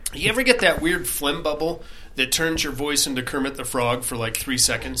You ever get that weird phlegm bubble that turns your voice into Kermit the Frog for like 3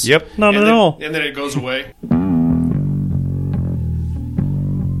 seconds? Yep. Not at all. And then it goes away.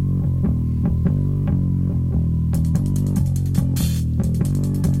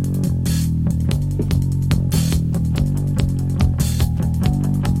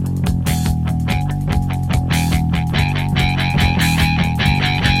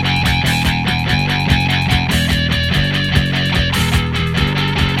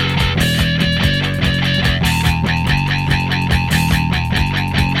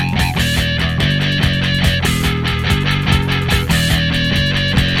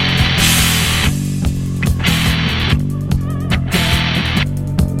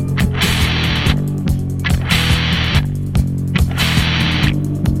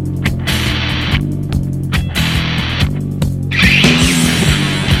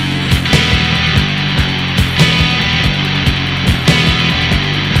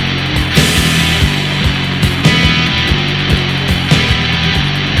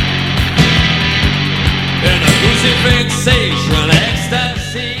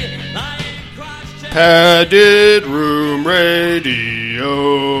 Padded Room Radio.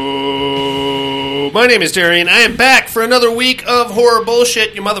 My name is Darian. I am back for another week of horror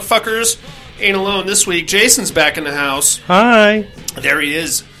bullshit, you motherfuckers. Ain't alone this week. Jason's back in the house. Hi. There he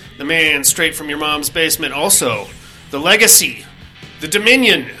is. The man straight from your mom's basement. Also, the legacy, the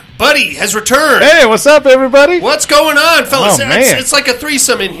Dominion. Buddy has returned. Hey, what's up, everybody? What's going on, fellas? Oh, man. It's like a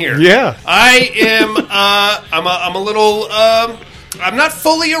threesome in here. Yeah. I am, I'm a little, I'm not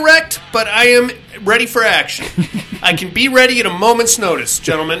fully erect, but I am ready for action. I can be ready at a moment's notice,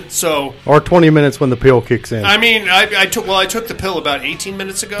 gentlemen. So, Or 20 minutes when the pill kicks in. I mean, I took the pill about 18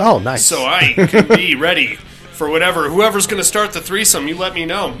 minutes ago. Oh, nice. So I can be ready for whatever. Whoever's going to start the threesome, you let me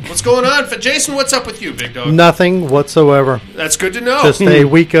know. What's going on? Jason, what's up with you, big dog? Nothing whatsoever. That's good to know. Just a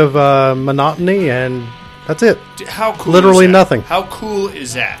week of monotony, and that's it. How cool Literally is that? nothing. How cool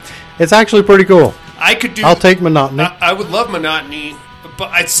is that? It's actually pretty cool. I'll take monotony. I would love monotony, but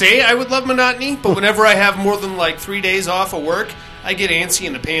I'd say I would love monotony, but whenever I have more than like 3 days off of work, I get antsy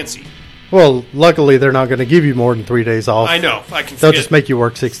in the pantsy. Well, luckily they're not going to give you more than 3 days off. I know. I can. They'll just make you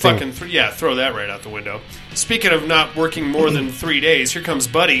work 16. Throw that right out the window. Speaking of not working more than 3 days, here comes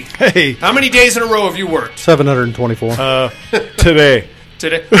Buddy. Hey. How many days in a row have you worked? 724. Today.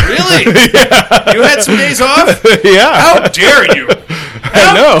 Today? Really? Yeah. You had some days off? Yeah. How dare you?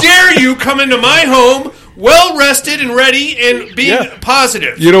 I know. How dare you come into my home well rested and ready and being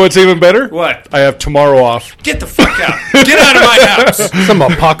positive? You know what's even better? What? I have tomorrow off. Get the fuck out. Get out of my house. Some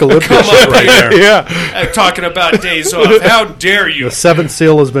apocalyptic Come shit on right there. Yeah. Talking about days off. How dare you? The seventh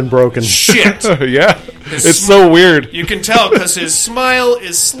seal has been broken. Shit. Yeah. It's so weird. You can tell because his smile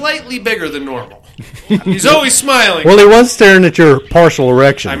is slightly bigger than normal. He's always smiling. Well, he was staring at your partial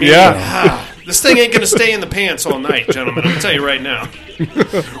erection. I mean, this thing ain't going to stay in the pants all night, gentlemen. I'm going to tell you right now.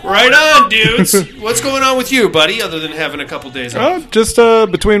 Right on, dudes. What's going on with you, buddy, other than having a couple days off? Just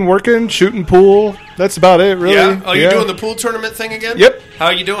between working, shooting pool. That's about it, really. Yeah? Oh, you're doing the pool tournament thing again? Yep. How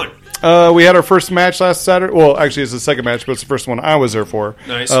are you doing? We had our first match last Saturday. Well, actually, it's the second match, but it's the first one I was there for.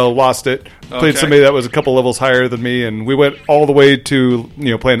 Nice. Lost it. Played somebody that was a couple levels higher than me, and we went all the way to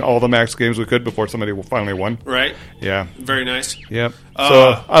playing all the max games we could before somebody finally won. Right. Yeah. Very nice. Yep.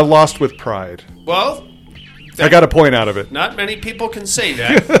 So I lost with pride. Well, I got a point out of it. Not many people can say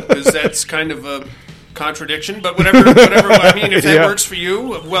that because that's kind of a contradiction, but whatever. I mean, if that works for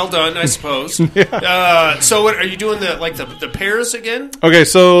you, well done, I suppose. So, what are you doing? The pairs again? Okay,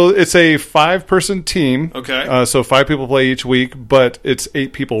 so it's a 5-person team. Okay, so 5 people play each week, but it's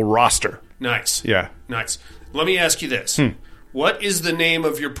 8 people roster. Nice. Yeah, nice. Let me ask you this: What is the name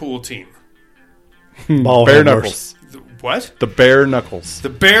of your pool team? Bare Knuckles. What? The Bare Knuckles. The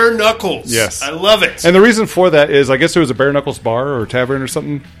Bare Knuckles. Yes. I love it. And the reason for that is I guess there was a Bare Knuckles bar or tavern or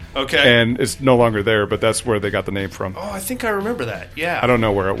something. Okay. And it's no longer there, but that's where they got the name from. Oh, I think I remember that. Yeah. I don't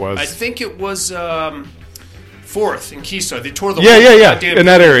know where it was. I think it was 4th in Keystone. They tore the in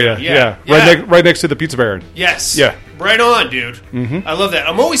that area. Yeah. Right next to the Pizza Baron. Yes. Yeah. Right on, dude. Mm-hmm. I love that.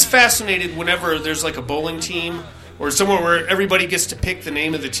 I'm always fascinated whenever there's like a bowling team or somewhere where everybody gets to pick the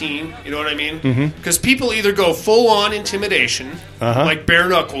name of the team. You know what I mean? Because people either go full-on intimidation, like bare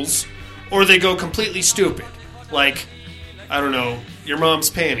knuckles, or they go completely stupid, like, I don't know, your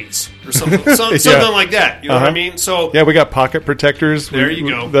mom's panties, or something like that. You know what I mean? So yeah, we got pocket protectors. There you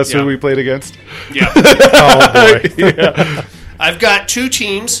go. That's who we played against. Yeah. Oh, boy. Yeah. I've got 2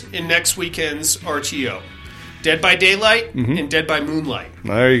 teams in next weekend's RTO. Dead by Daylight and Dead by Moonlight.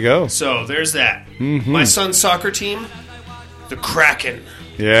 There you go. So there's that. My son's soccer team, the Kraken.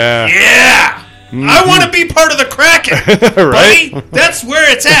 Yeah. Yeah! I want to be part of the Kraken, Right? buddy. That's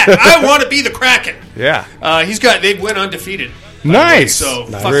where it's at. I want to be the Kraken. Yeah. They went undefeated. Nice. So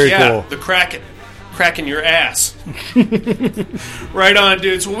Nice. fuck Very yeah, cool. the Kraken. Cracking your ass. Right on,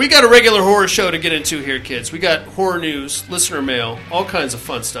 dudes. Well, we got a regular horror show to get into here, kids. We got horror news, listener mail, all kinds of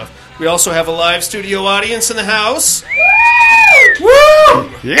fun stuff. We also have a live studio audience in the house.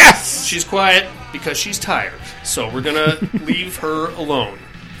 Woo! Yes! She's quiet because she's tired. So we're going to leave her alone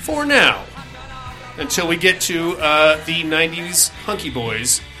for now until we get to the 90s Hunky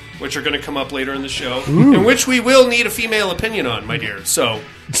Boys, which are going to come up later in the show, in which we will need a female opinion on, my dear. So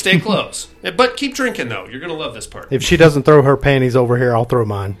stay close. But keep drinking, though. You're going to love this part. If she doesn't throw her panties over here, I'll throw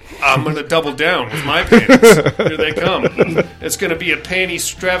mine. I'm going to double down with my panties. Here they come. It's going to be a panty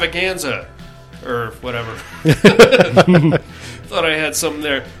extravaganza. Or whatever. Thought I had something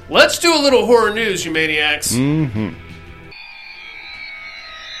there. Let's do a little horror news, you maniacs. Mm-hmm.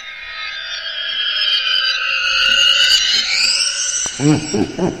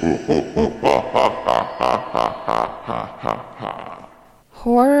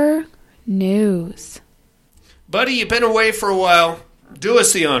 Horror news. Buddy, you've been away for a while. Do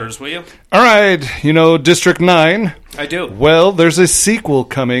us the honors, will you? All right. You know District 9? I do. Well, there's a sequel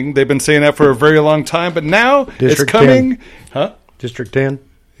coming. They've been saying that for a very long time, but now District it's coming. 10. Huh? District 10?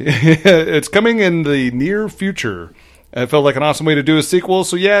 It's coming in the near future. It felt like an awesome way to do a sequel.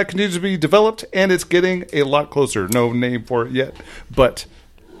 So, yeah, it continues to be developed, and it's getting a lot closer. No name for it yet, but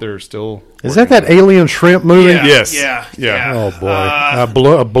they're still... Is that alien shrimp movie? Yeah, Yes. Yeah. Oh,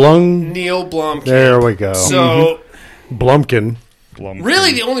 boy. Blum. Neil Blomkamp. There we go. So, Blumkin.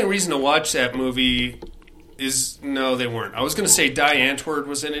 really, the only reason to watch that movie is... No, they weren't. I was going to say Di Antwoord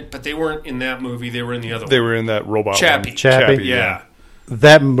was in it, but they weren't in that movie. They were in the other They one. were in that robot Chappie. one. Chappie. Yeah.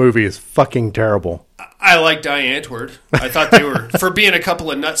 That movie is fucking terrible. I like Di Antwoord. I thought they were... For being a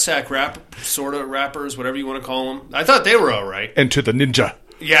couple of nutsack rappers, whatever you want to call them. I thought they were all right. Enter the Ninja.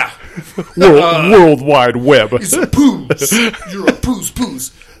 Yeah. World Wide Web. He's a poos. You're a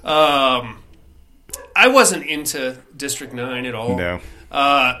poos. I wasn't into District 9 at all. No.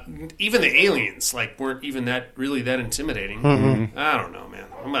 Even the aliens weren't even that intimidating. Mm-hmm. I don't know, man.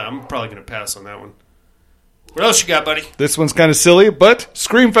 I'm probably going to pass on that one. What else you got, buddy? This one's kind of silly, but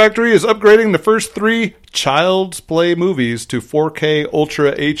Scream Factory is upgrading the first 3 Child's Play movies to 4K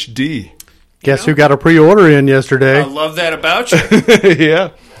Ultra HD. Guess who got a pre-order in yesterday? I love that about you. Yeah.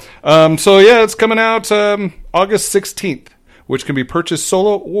 It's coming out August 16th, which can be purchased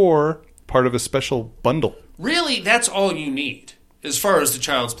solo or part of a special bundle. Really, that's all you need as far as the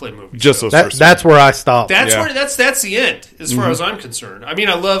Child's Play movie. Just those first That's where I stopped. That's where that's the end, as far as I'm concerned. I mean,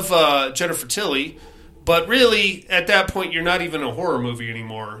 I love Jennifer Tilly, but really, at that point, you're not even a horror movie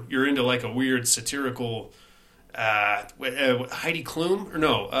anymore. You're into like a weird satirical Heidi Klum? Or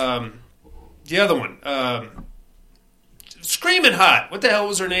no, the other one. Screaming Hot. What the hell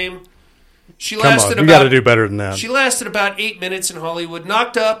was her name? She Come on, you got to do better than that. She lasted about 8 minutes in Hollywood.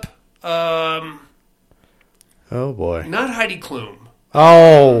 Knocked up. Oh, boy. Not Heidi Klum.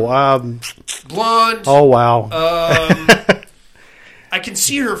 Oh, Blonde. oh, wow. I can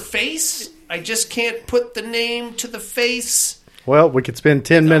see her face. I just can't put the name to the face. Well, we could spend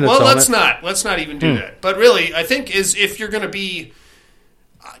 10 minutes on it. Well, let's not even do that. But really, I think is if you're going to be...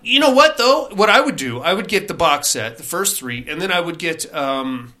 You know what, though? What I would do, I would get the box set, the first 3, and then I would get...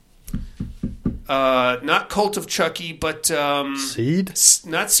 not Cult of Chucky, but... Seed?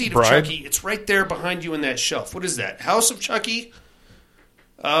 Not Seed Bride? of Chucky. It's right there behind you in that shelf. What is that? House of Chucky?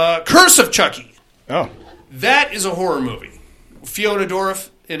 Curse of Chucky. Oh. That is a horror movie. Fiona Dorff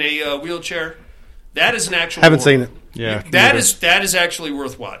in a wheelchair. That is an actual Haven't horror. seen it. Yeah. That is actually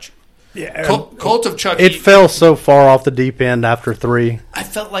worth watching. Yeah. Cult of Chucky. It fell so far off the deep end after 3. I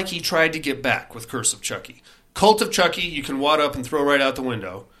felt like he tried to get back with Curse of Chucky. Cult of Chucky, you can wad up and throw right out the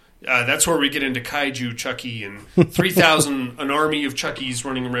window. That's where we get into Kaiju Chucky and 3,000, an army of Chuckies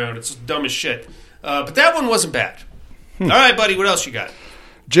running around. It's dumb as shit. But that one wasn't bad. All right, buddy, what else you got?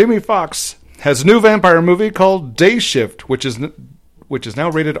 Jamie Foxx has a new vampire movie called Day Shift, which is now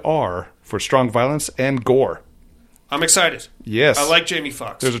rated R for strong violence and gore. I'm excited. Yes. I like Jamie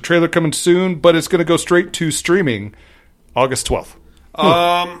Foxx. There's a trailer coming soon, but it's going to go straight to streaming August 12th.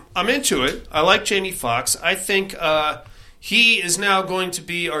 I'm into it. I like Jamie Foxx. I think he is now going to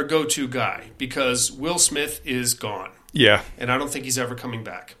be our go-to guy because Will Smith is gone. Yeah. And I don't think he's ever coming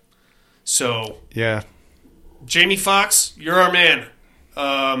back. So, Yeah. Jamie Foxx, you're our man.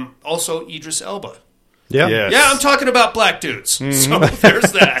 Also, Idris Elba. Yeah. Yes. Yeah, I'm talking about black dudes. So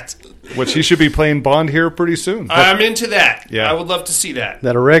there's that. Which he should be playing Bond here pretty soon. I'm into that. Yeah. I would love to see that.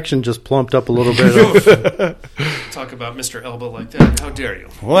 That erection just plumped up a little bit. Talk about Mr. Elbow like that. How dare you?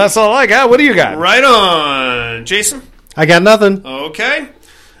 Well, that's all I got. What do you got? Right on. Jason? I got nothing. Okay.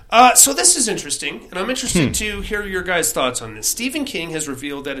 So this is interesting, and I'm interested to hear your guys' thoughts on this. Stephen King has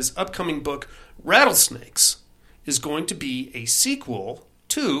revealed that his upcoming book, Rattlesnakes, is going to be a sequel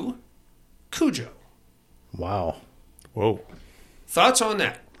to Cujo. Wow. Whoa. Thoughts on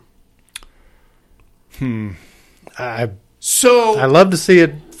that? I So, love to see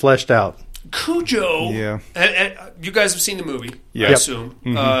it fleshed out. Cujo. Yeah. You guys have seen the movie, Yeah. I Yep. assume.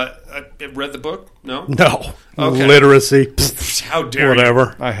 Read the book? No? No. Okay. Literacy. Pfft, How dare you?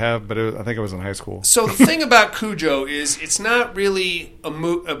 whatever. I have, but I think I was in high school. So the thing about Cujo is it's not really a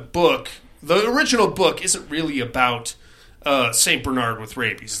book. The original book isn't really about St. Bernard with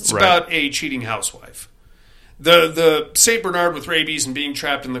rabies. It's Right. about a cheating housewife. The St. Bernard with rabies and being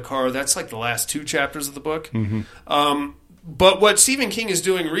trapped in the car, that's like the last 2 chapters of the book. But what Stephen King is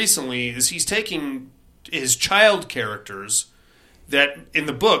doing recently is he's taking his child characters that in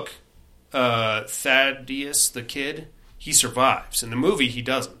the book, Thaddeus the kid, he survives. In the movie, he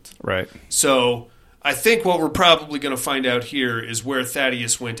doesn't. Right. So I think what we're probably going to find out here is where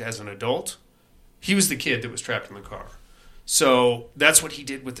Thaddeus went as an adult. He was the kid that was trapped in the car. So that's what he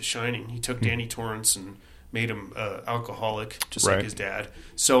did with The Shining. He took Danny Torrance and made him alcoholic, just Right. like his dad.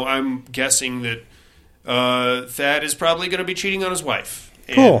 So I'm guessing that Thad is probably going to be cheating on his wife.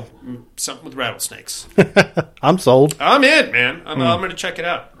 And Cool. something with rattlesnakes. I'm sold. I'm in, man. I'm going to check it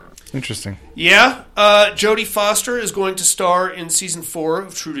out. Interesting. Yeah, Jodie Foster is going to star in season 4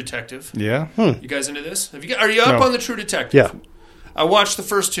 of True Detective. Yeah. You guys into this? Are you up No. on the True Detective? Yeah. I watched the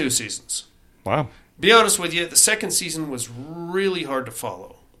first 2 seasons. Wow. Be honest with you, the second season was really hard to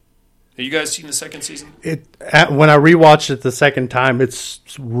follow. Have you guys seen the second season? When I rewatched it the second time, it's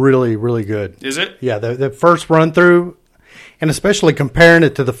really, really good. Is it? Yeah, the first run through, and especially comparing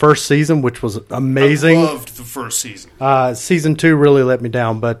it to the first season, which was amazing. I loved the first season. Season 2 really let me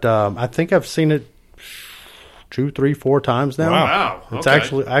down, but I think I've seen it 2, 3, 4 times now. Wow. It's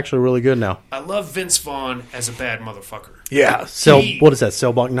okay. actually really good now. I love Vince Vaughn as a bad motherfucker. Yeah. What is that?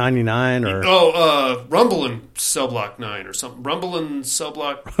 Cell Block 99 or Rumble in Cell Block 9 or something. Rumble in Cell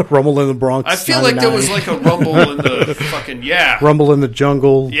Block. Rumble in the Bronx? I feel 99. like there was like a rumble in the fucking Rumble in the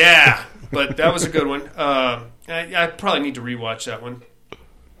Jungle. Yeah, but that was a good one. I probably need to rewatch that one.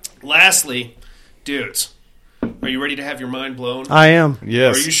 Lastly, dudes, are you ready to have your mind blown? I am.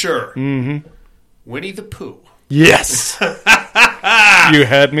 Yes. Are you sure? Mm-hmm. Winnie the Pooh. Yes. You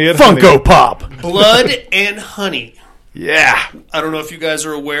had me at Funko honey. Pop. Blood and Honey. Yeah. I don't know if you guys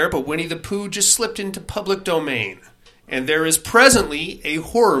are aware, but Winnie the Pooh just slipped into public domain. And there is presently a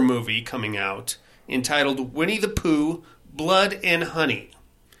horror movie coming out entitled Winnie the Pooh, Blood and Honey.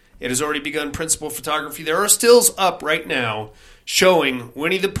 It has already begun principal photography. There are stills up right now showing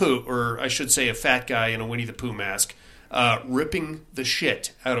Winnie the Pooh, or I should say a fat guy in a Winnie the Pooh mask, ripping the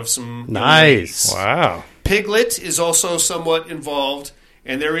shit out of some young ladies. Nice. Wow. Piglet is also somewhat involved,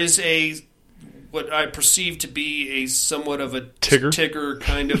 and there is what I perceive to be a somewhat of a Tigger?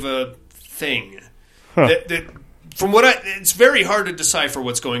 kind of a thing. That from what it's very hard to decipher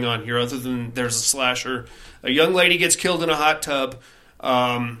what's going on here, other than there's a slasher. A young lady gets killed in a hot tub.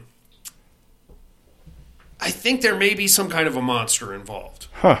 I think there may be some kind of a monster involved,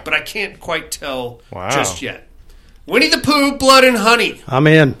 but I can't quite tell just yet. Winnie the Pooh, Blood and Honey. I'm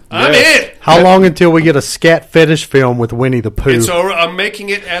in. I'm in. How long until we get a scat fetish film with Winnie the Pooh? It's over. I'm making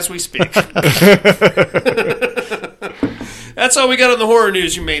it as we speak. That's all we got on the horror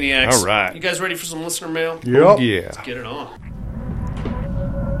news, you maniacs. All right. You guys ready for some listener mail? Yep. Oh, yeah. Let's get it on.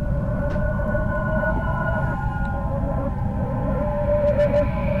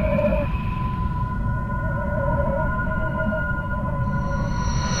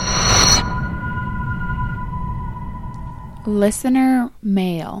 Listener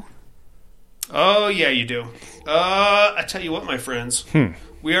mail. Oh, yeah, you do. I tell you what, my friends.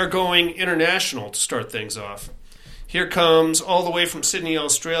 We are going international to start things off. Here comes, all the way from Sydney,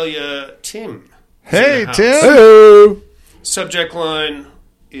 Australia, Tim. Hey, Tim. Hello. Subject line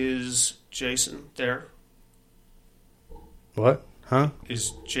is Jason there? What? Huh?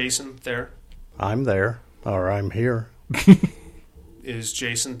 Is Jason there? I'm there. Or I'm here. Is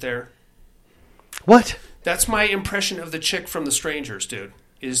Jason there? What? That's my impression of the chick from The Strangers, dude.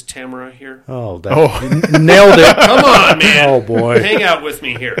 Is Tamara here? Oh, Nailed it. Come on, man. Oh, boy. Hang out with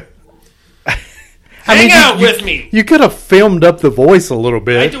me here. I mean, Hang out with me. You could have filmed up the voice a little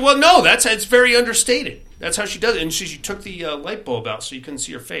bit. Well, no, it's very understated. That's how she does it. And she took the light bulb out so you couldn't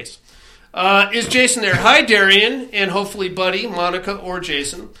see her face. Is Jason there? Hi, Darian, and hopefully Buddy, Monica, or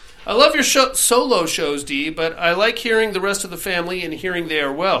Jason. I love your solo shows, Dee, but I like hearing the rest of the family and hearing they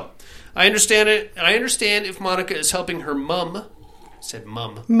are well. I understand it. I understand if Monica is helping her mum. I said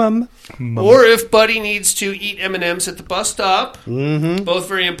mum. Or if Buddy needs to eat M&Ms at the bus stop. Mm-hmm. Both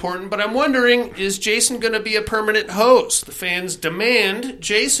very important. But I'm wondering, is Jason going to be a permanent host? The fans demand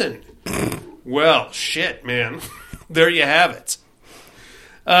Jason. Well, shit, man. There you have it.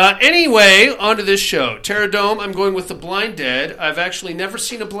 Anyway, on to this show. Terradome, I'm going with The Blind Dead. I've actually never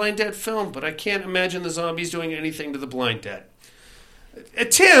seen a Blind Dead film, but I can't imagine the zombies doing anything to the Blind Dead.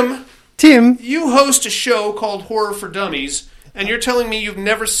 Tim, you host a show called Horror for Dummies, and you're telling me you've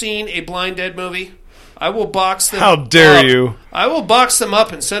never seen a Blind Dead movie? I will box them How dare you? I will box them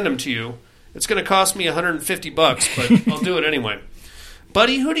up and send them to you. It's going to cost me $150, but I'll do it anyway.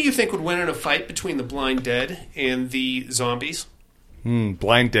 Buddy, who do you think would win in a fight between the Blind Dead and the zombies?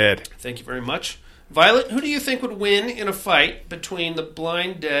 Blind Dead. Thank you very much. Violet, who do you think would win in a fight between the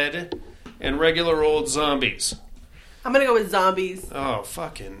Blind Dead and regular old zombies? I'm going to go with zombies. Oh,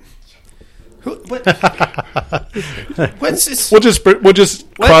 fucking... What? What's this? We'll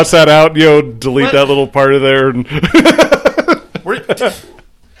just cross that out, delete that little part of there. And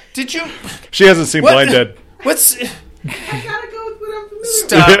did you... She hasn't seen Blind Dead. What's... I got to go with what I'm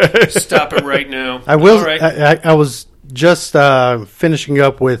familiar with. Stop it right now. I will. All right. I was just finishing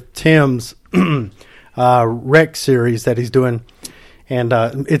up with Tim's Rec series that he's doing, and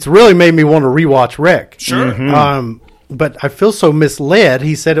it's really made me want to rewatch Rec. Sure. Mm-hmm. But I feel so misled.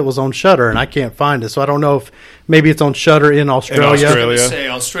 He said it was on Shudder, and I can't find it. So I don't know if maybe it's on Shudder in Australia. I was going to say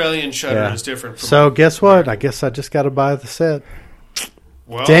Australian Shudder is different. So guess what? I guess I just got to buy the set.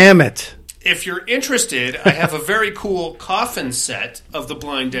 Well, damn it. If you're interested, I have a very cool coffin set of the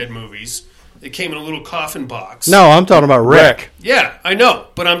Blind Dead movies. It came in a little coffin box. No, I'm talking about Rec. Yeah, I know.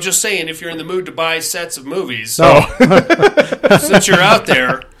 But I'm just saying, if you're in the mood to buy sets of movies, No. since you're out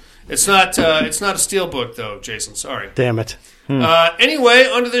there, it's not a steelbook, though, Jason. Sorry. Damn it. Anyway,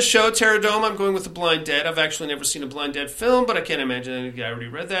 onto this show, Terradome. I'm going with The Blind Dead. I've actually never seen a Blind Dead film, but I can't imagine any guy already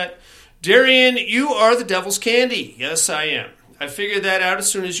read that. Darian, you are the devil's candy. Yes, I am. I figured that out as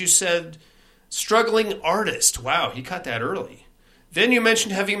soon as you said struggling artist. Wow, he caught that early. Then you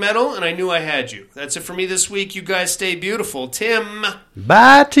mentioned heavy metal, and I knew I had you. That's it for me this week. You guys stay beautiful. Tim.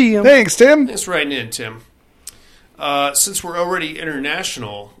 Bye, Tim. Thanks, Tim. Thanks for writing in, Tim. Since we're already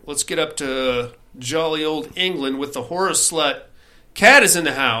international, let's get up to jolly old England with the horror slut. Cat is in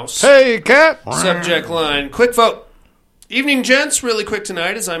the house. Hey, Cat. Subject line, quick vote. Evening, gents. Really quick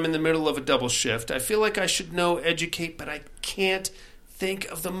tonight as I'm in the middle of a double shift. I feel like I should know Educate, but I can't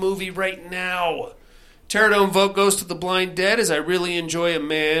think of the movie right now. Terradome vote goes to The Blind Dead as I really enjoy a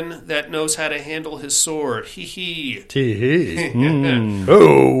man that knows how to handle his sword. Hee hee. Tee-hee.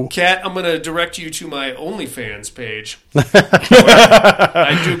 Oh. Kat, I'm going to direct you to my OnlyFans page.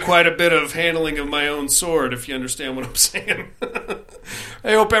 I do quite a bit of handling of my own sword, if you understand what I'm saying.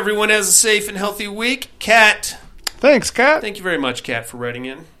 I hope everyone has a safe and healthy week. Kat. Thanks, Cat. Thank you very much, Kat, for writing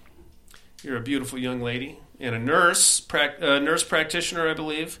in. You're a beautiful young lady and a nurse practitioner, I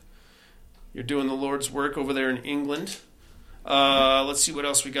believe. You're doing the Lord's work over there in England. Let's see what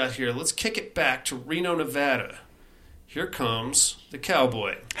else we got here. Let's kick it back to Reno, Nevada. Here comes the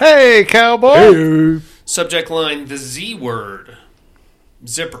cowboy. Hey, cowboy. Hey. Subject line, the Z word.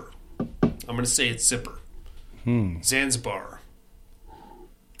 Zipper. I'm going to say it's zipper. Zanzibar.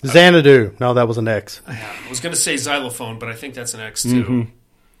 Xanadu. No, that was an X. I was going to say xylophone, but I think that's an X too.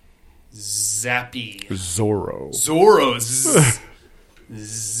 Zappy. Zorro. Zorro.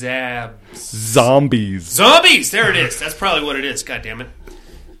 Zabs. Zombies. Zombies! There it is. That's probably what it is. God damn it.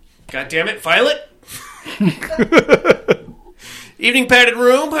 God damn it. Violet? Evening padded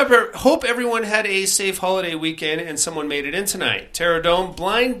room. Hope everyone had a safe holiday weekend and someone made it in tonight. Terradome,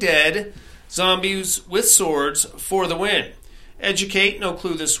 Blind Dead, Zombies with Swords for the win. Educate, no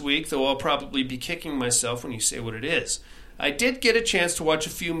clue this week, though I'll probably be kicking myself when you say what it is. I did get a chance to watch a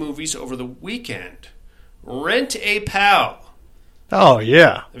few movies over the weekend. Rent a Pal. Oh,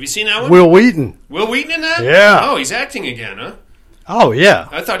 yeah. Have you seen that one? Will Wheaton. Will Wheaton in that? Yeah. Oh, he's acting again, huh? Oh, yeah.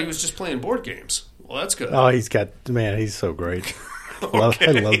 I thought he was just playing board games. Well, that's good. Oh, he's so great. I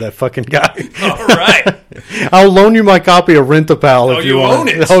love that fucking guy. All right. I'll loan you my copy of Rent-A-Pal if you want. own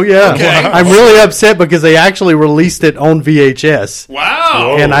it? Oh, yeah. Okay. I'm really upset because they actually released it on VHS.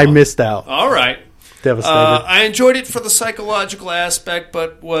 Wow. And I missed out. All right. Devastated. I enjoyed it for the psychological aspect,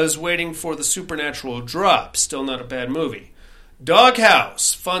 but was waiting for the supernatural drop. Still not a bad movie.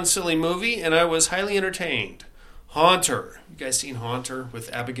 Doghouse. Fun, silly movie, and I was highly entertained. Haunter. You guys seen Haunter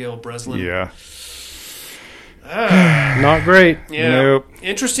with Abigail Breslin? Yeah. Not great. Yeah. Nope.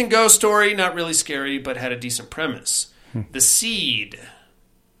 Interesting ghost story, not really scary, but had a decent premise. The Seed.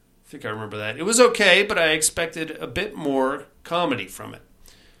 I think I remember that. It was okay, but I expected a bit more comedy from it.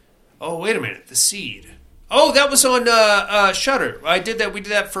 Oh, wait a minute. The Seed. Oh, that was on Shudder. We did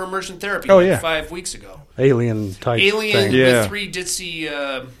that for immersion therapy 5 weeks ago. Alien type Alien thing. with three ditzy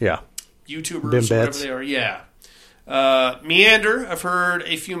YouTubers, Bim whatever Bets. they are. Yeah. Meander, I've heard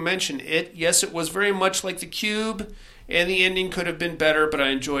a few mention it. Yes, it was very much like The Cube, and the ending could have been better, but I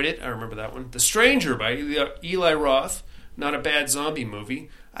enjoyed it. I remember that one. The Stranger by Eli Roth. Not a bad zombie movie.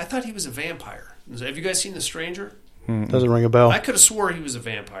 I thought he was a vampire. Have you guys seen The Stranger? Doesn't ring a bell. I could have swore he was a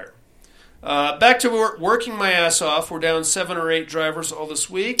vampire. Back to working my ass off. We're down 7 or 8 drivers all this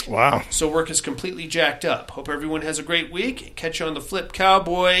week. Wow. So work is completely jacked up. Hope everyone has a great week. Catch you on the flip,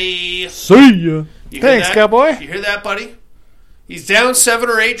 cowboy. See ya. You hear Thanks, that? cowboy. You hear that, buddy? He's down 7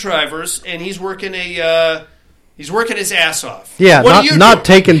 or 8 drivers, and he's working he's working his ass off. Yeah, What are you not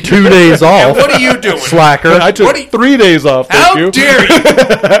doing? taking 2 days off. What are you doing? Slacker. I took 3 days off. How Thank you. dare you?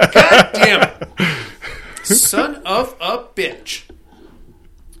 God damn it. Son of a bitch.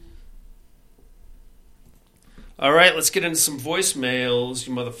 All right, let's get into some voicemails,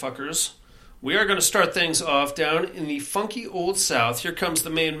 you motherfuckers. We are going to start things off down in the funky old South. Here comes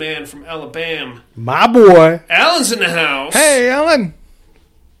the main man from Alabama. My boy. Alan's in the house. Hey, Alan.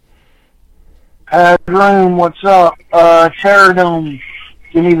 Room, what's up? Terror Dome.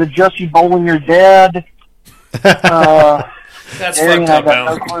 Give me the Jesse Bollinger dad. That's Dang, fucked I up, got no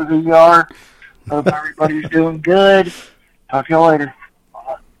Alan. clue who you are. Hope everybody's doing good. Talk to you later.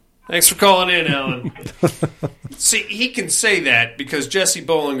 Thanks for calling in, Alan. See, he can say that because Jesse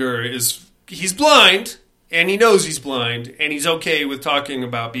Bollinger he's blind, and he knows he's blind, and he's okay with talking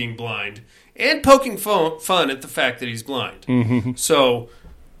about being blind and poking fun at the fact that he's blind. Mm-hmm. So,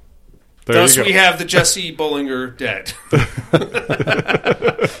 thus we have the Jesse Bollinger dead.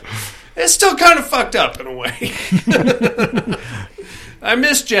 It's still kind of fucked up in a way. I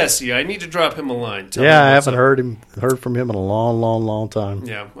miss Jesse. I need to drop him a line. Tell him I what's haven't up. heard from him in a long time.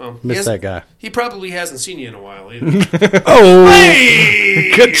 Yeah, well, Miss that guy. He probably hasn't seen you in a while either. Oh,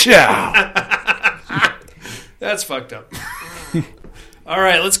 Hey! Good job. That's fucked up. All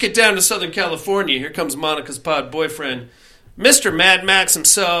right, let's get down to Southern California. Here comes Monica's pod boyfriend, Mr. Mad Max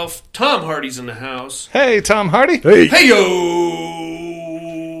himself. Tom Hardy's in the house. Hey, Tom Hardy. Hey yo!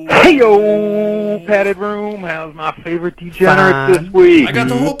 Hey yo, padded room. How's my favorite degenerate this week? I got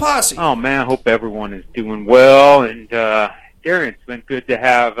the whole posse. Oh man, I hope everyone is doing well. And Darren, it's been good to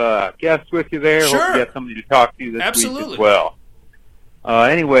have guests with you there. Sure. Hope you have somebody to talk to this Absolutely. week as well.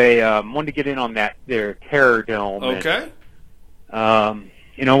 Anyway, wanted to get in on that there Terror Dome. Okay. And,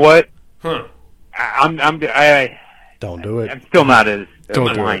 you know what? Huh. don't do it. I'm still not as a Don't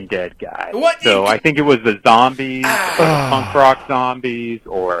do blind dead guy. What? So I think it was the zombies, or the punk rock zombies,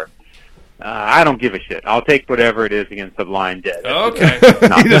 or I don't give a shit. I'll take whatever it is against the blind dead. Okay.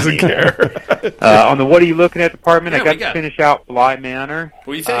 He doesn't care. On the what are you looking at department, Yeah, I got we got to finish out Bly Manor.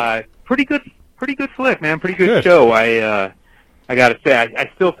 What do you think? Pretty good flick, man. Pretty good Good. show. I got to say, I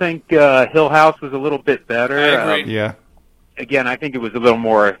still think Hill House was a little bit better. I agree. Yeah. Again, I think it was a little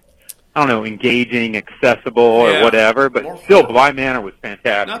more, I don't know, engaging, accessible, or Yeah. whatever. But More still, horror. Bly Manor was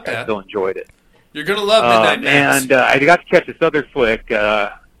fantastic. Not bad. I still enjoyed it. You're going to love Midnight Mass. And I got to catch this other flick,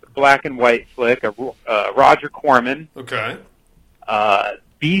 black and white flick, Roger Corman, Okay.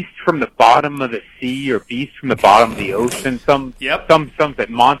 Beast from the Bottom of the Sea or Beast from the Bottom of the Ocean. Some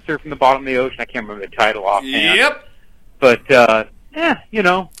monster from the bottom of the ocean. I can't remember the title offhand. Yep. But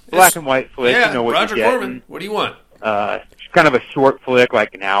black and white flick. Yeah, You know what Roger you're getting. Corman. What do you want? It's kind of a short flick,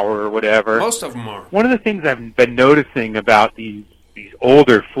 like an hour or whatever. Most of them are. One of the things I've been noticing about these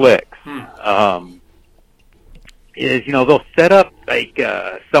older flicks is, they'll set up like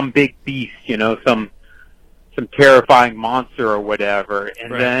some big beast, some terrifying monster or whatever,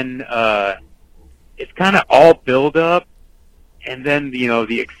 and then it's kind of all build up, and then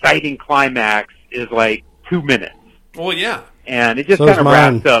the exciting climax is like 2 minutes. Well, yeah. And it just So's kind of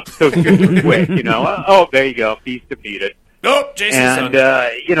mine. wraps up so super quick, Oh, there you go, beast defeated. Nope, Jason's And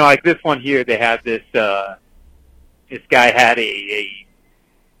son. like this one here, they had this guy had a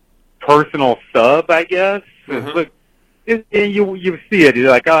personal sub, I guess. Look, and you see it. You're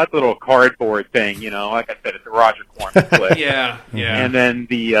like, oh, that's a little cardboard thing, Like I said, it's a Roger Corman flick. Yeah. And then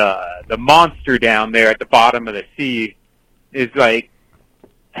the monster down there at the bottom of the sea is like.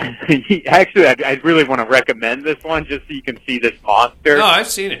 Actually, I really want to recommend this one just so you can see this monster. No, I've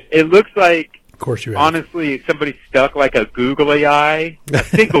seen it. It looks like. Of course you have. Honestly, somebody stuck like a googly eye, a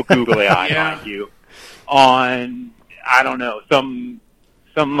single googly eye, Yeah. mind you, on, I don't know, some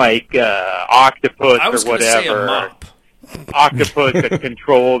some like octopus I was or going to say a whatever. mop. Octopus that's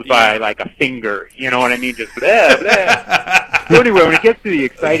controlled by like a finger. You know what I mean? Just blah, blah. So anyway, when it gets to the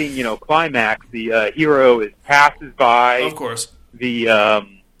exciting, climax, the hero passes by. Of course.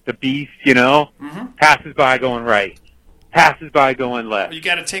 The beast, passes by going right, passes by going left. You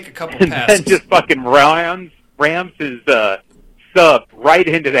got to take a couple And passes. then just fucking rams his sub right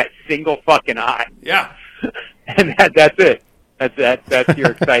into that single fucking eye. Yeah. And that's it. That's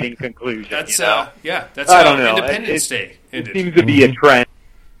your exciting conclusion. That's that's I how don't know. Independence Day It ended. seems to be a trend.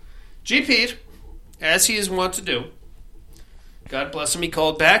 G. Pete, as he is wont to do, God bless him, he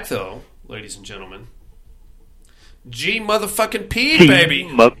called back though, ladies and gentlemen. G motherfucking Pete, baby.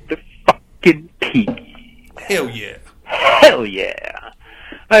 Motherfucking Pete. Hell yeah. Hell yeah.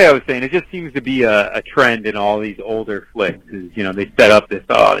 Like I was saying, it just seems to be a trend in all these older flicks. Is they set up this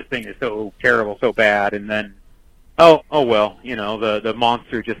thing is so terrible, so bad, and then oh well, the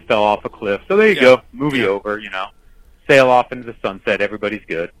monster just fell off a cliff. So there you go, movie over. Sail off into the sunset. Everybody's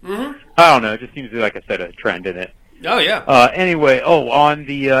good. Mm-hmm. I don't know. It just seems to be, like I said, a trend in it. Oh yeah. Anyway, on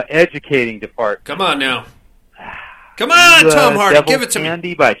the educating department. Come on now. Come on, Tom Hardy, Devil's give it to me.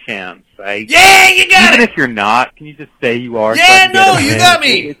 Candy by chance. Yeah, you got Even it. if you're not, can you just say you are? Yeah, so I can no, get a you minute? got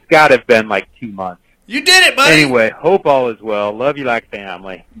me. It's got to have been like 2 months. You did it, buddy. Anyway, hope all is well. Love you like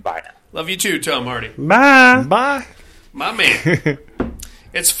family. Bye now. Love you too, Tom Hardy. Bye. Bye. My man.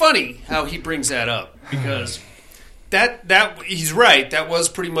 It's funny how he brings that up because that he's right. That was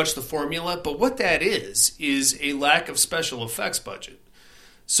pretty much the formula. But what that is a lack of special effects budget.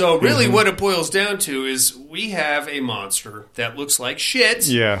 So really what it boils down to is we have a monster that looks like shit.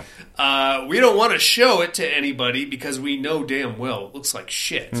 Yeah. We don't want to show it to anybody because we know damn well it looks like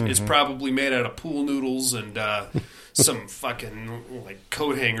shit. It's probably made out of pool noodles and some fucking like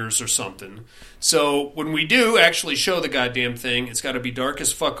coat hangers or something. So when we do actually show the goddamn thing, it's got to be dark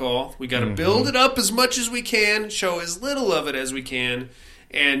as fuck all. We got to build it up as much as we can, show as little of it as we can,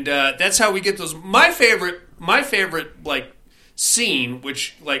 and that's how we get those. My favorite like scene,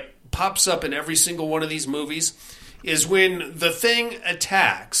 which like pops up in every single one of these movies, is when the thing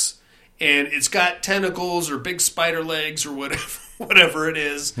attacks and it's got tentacles or big spider legs or whatever it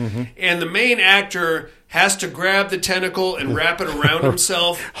is, and the main actor has to grab the tentacle and wrap it around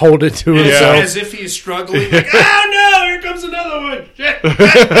himself, Hold it to himself. as if he's struggling. Like, oh no, here comes another one! Shit! Oh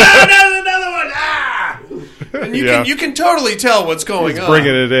no, another one! Ah! And you can totally tell what's going on.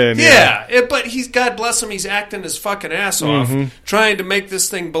 Bringing it in. But he's, God bless him, he's acting his fucking ass off, trying to make this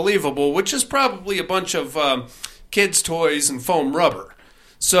thing believable, which is probably a bunch of kids' toys and foam rubber.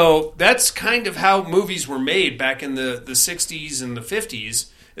 So that's kind of how movies were made back in the 60s and the 50s,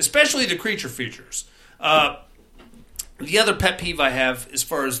 especially the creature features. The other pet peeve I have, as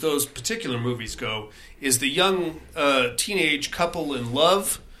far as those particular movies go, is the young teenage couple in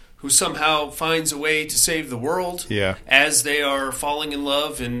love who somehow finds a way to save the world as they are falling in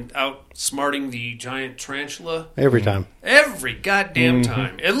love and outsmarting the giant tarantula. Every time. Every goddamn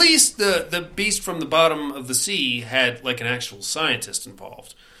time. At least the beast from the bottom of the sea had like an actual scientist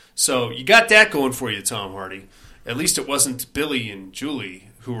involved. So you got that going for you, Tom Hardy. At least it wasn't Billy and Julie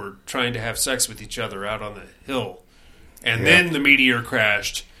who were trying to have sex with each other out on the hill. And then the meteor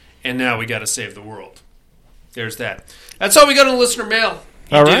crashed, and now we got to save the world. There's that. That's all we got on listener mail.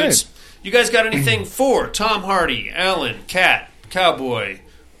 All Dudes. You guys got anything for Tom Hardy, Alan, Kat, Cowboy,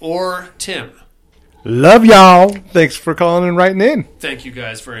 or Tim? Love y'all. Thanks for calling and writing in. Thank you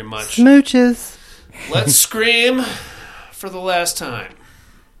guys very much. Smooches. Let's scream for the last time.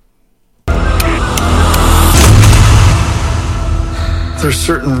 There's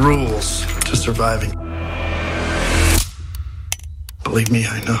certain rules to surviving. Believe me,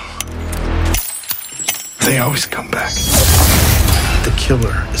 I know. They always come back. The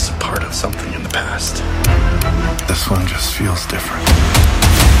killer is a part of something in the past. This one just feels different.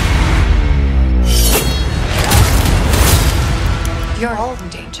 You're all in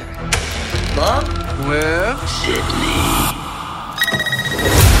danger. Mom? Where? Sydney.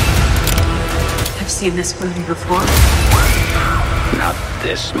 I've seen this movie before. Not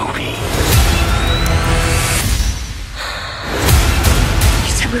this movie.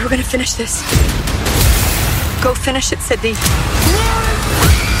 You said we were going to finish this. Go finish it, Sydney.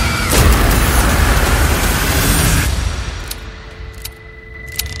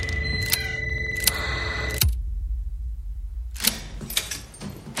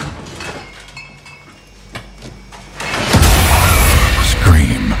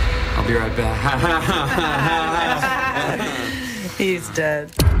 Scream. I'll be right back. He's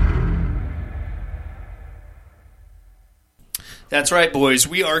dead. That's right, boys.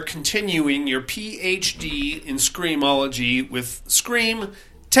 We are continuing your PhD in Screamology with Scream,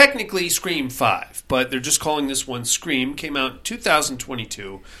 technically Scream 5, but they're just calling this one Scream. Came out in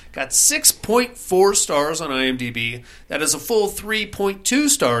 2022. Got 6.4 stars on IMDb. That is a full 3.2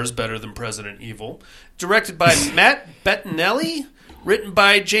 stars better than Resident Evil. Directed by Matt Bettinelli. Written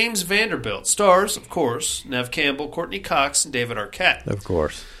by James Vanderbilt. Stars, of course, Nev Campbell, Courtney Cox, and David Arquette. Of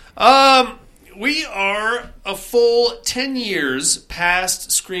course. We are a full 10 years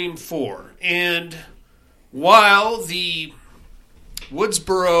past Scream 4. And while the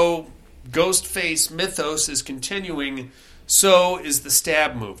Woodsboro Ghostface mythos is continuing, so is the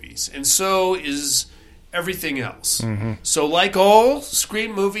Stab movies. And so is everything else. Mm-hmm. So like all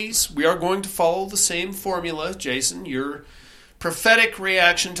Scream movies, we are going to follow the same formula. Jason, your prophetic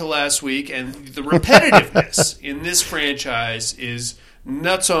reaction to last week and the repetitiveness in this franchise is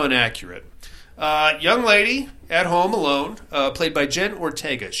nuts on accurate. Young lady at home alone, played by Jen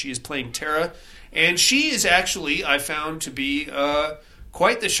Ortega. She is playing Tara, and she is actually, I found, to be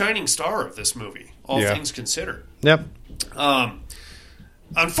quite the shining star of this movie, all things considered. Yep.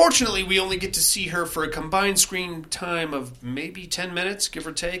 Unfortunately, we only get to see her for a combined screen time of maybe 10 minutes, give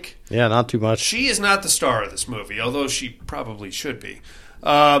or take. Yeah, not too much. She is not the star of this movie, although she probably should be.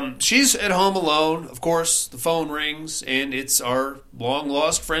 She's at home alone. Of course, the phone rings, and it's our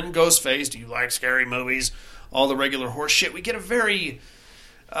long-lost friend Ghostface. Do you like scary movies? All the regular horse shit. We get a very,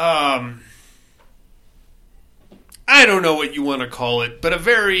 I don't know what you want to call it, but a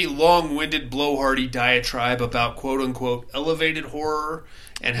very long-winded, blowhardy diatribe about quote-unquote elevated horror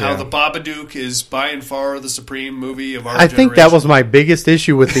and how the Babadook is by and far the supreme movie of our generation. I think that was my biggest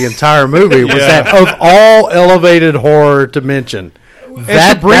issue with the entire movie, was that of all elevated horror to mention,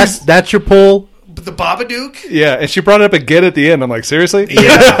 that's your pull. But the Babadook? Yeah, and she brought it up again at the end. I'm like, seriously?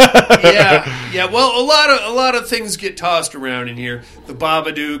 Yeah. Well, a lot of things get tossed around in here. The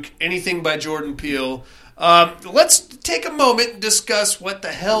Babadook, anything by Jordan Peele. Let's take a moment and discuss what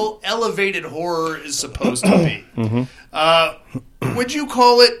the hell elevated horror is supposed to be. Mm-hmm. Would you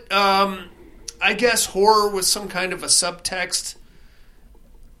call it, I guess, horror with some kind of a subtext?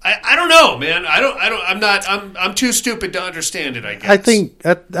 I don't know, man. I'm too stupid to understand it, I guess.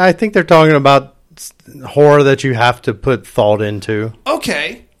 I think they're talking about horror that you have to put thought into.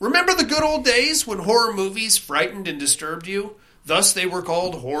 Okay. Remember the good old days when horror movies frightened and disturbed you? Thus, they were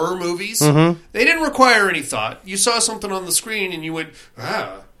called horror movies. Mm-hmm. They didn't require any thought. You saw something on the screen and you went,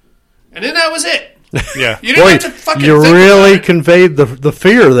 ah. And then that was it. Yeah. You didn't have to fucking you think really about it. conveyed the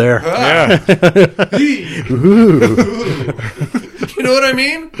fear there. Yeah. You know what I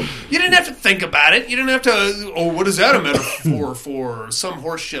mean? You didn't have to think about it. You didn't have to, what is that a metaphor for? Or some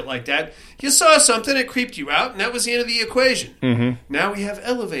horse shit like that. You saw something, it creeped you out, and that was the end of the equation. Mm-hmm. Now we have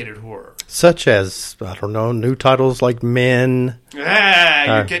elevated horror. Such as, I don't know, new titles like Men. You're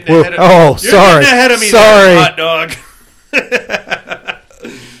getting ahead of me. Oh, sorry. Getting ahead of me sorry. there, hot dog.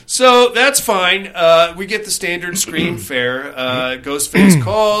 So that's fine. We get the standard Scream fare. Ghostface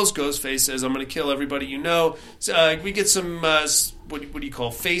calls. Ghostface says, I'm going to kill everybody you know. We get some, what do you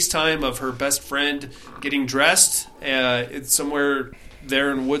call, FaceTime of her best friend getting dressed. It's somewhere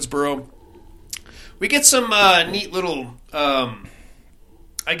there in Woodsboro. We get some neat little,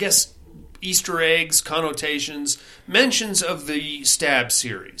 I guess, Easter eggs, connotations, mentions of the Stab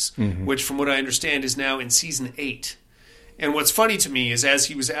series, which from what I understand is now in season 8. And what's funny to me is as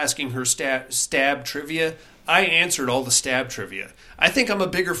he was asking her Stab trivia, I answered all the Stab trivia. I think I'm a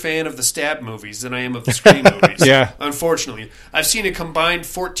bigger fan of the Stab movies than I am of the Scream movies. Yeah. Unfortunately. I've seen a combined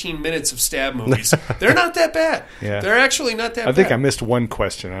 14 minutes of Stab movies. They're not that bad. Yeah. They're actually not that bad. I think I missed one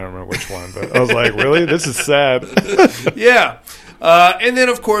question. I don't remember which one, but I was like, really? This is sad. Yeah. And then,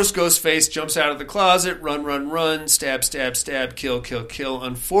 of course, Ghostface jumps out of the closet, run, stab, kill.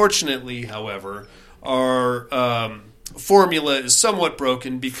 Unfortunately, however, our formula is somewhat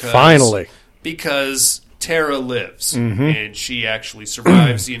broken because Tara lives, and she actually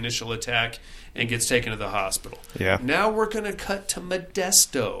survives the initial attack and gets taken to the hospital. Yeah. Now we're going to cut to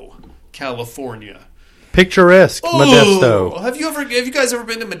Modesto, California. Picturesque Modesto. Have you guys ever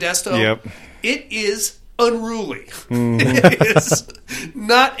been to Modesto? Yep. It is unruly. It is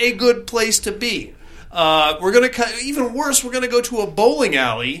not a good place to be. We're going to cut, even worse, we're going to go to a bowling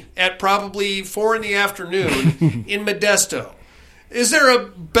alley at probably 4 in the afternoon in Modesto. Is there a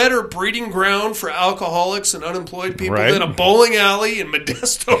better breeding ground for alcoholics and unemployed people than a bowling alley in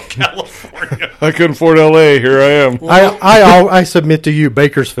Modesto, California? I couldn't afford L.A. Here I am. I submit to you,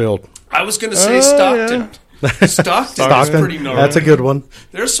 Bakersfield. I was going to say Stockton. Stockton is pretty gnarly. That's a good one.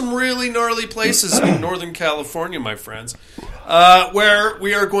 There's some really gnarly places in Northern California, my friends, where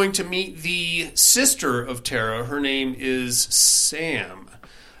we are going to meet the sister of Tara. Her name is Sam.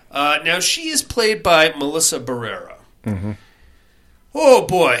 Now, she is played by Melissa Barrera. Mm-hmm. Oh,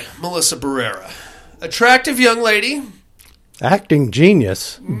 boy, Melissa Barrera. Attractive young lady. Acting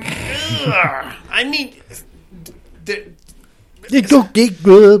genius. I mean,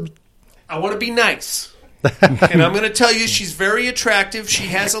 I want to be nice. And I'm going to tell you, she's very attractive. She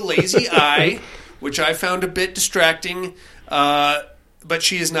has a lazy eye, which I found a bit distracting. But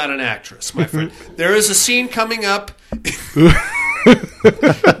she is not an actress, my friend. There is a scene coming up.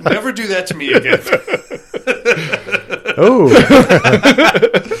 Never do that to me again.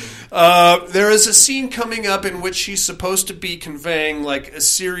 There is a scene coming up in which she's supposed to be conveying like a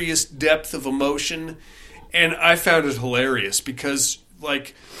serious depth of emotion, and I found it hilarious because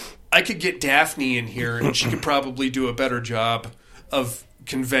like I could get Daphne in here and she could probably do a better job of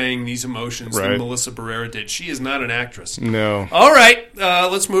conveying these emotions than Melissa Barrera did. She is not an actress. No. All right,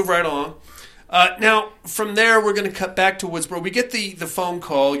 let's move right along. Now, from there, we're going to cut back to Woodsboro. We get the phone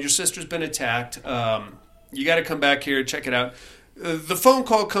call. Your sister's been attacked. You got to come back here, check it out. The phone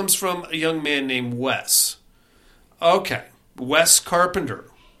call comes from a young man named Wes. Okay, Wes Carpenter,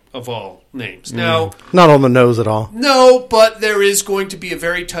 of all names. Now, not on the nose at all. No, but there is going to be a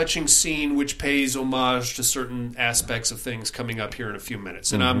very touching scene which pays homage to certain aspects of things coming up here in a few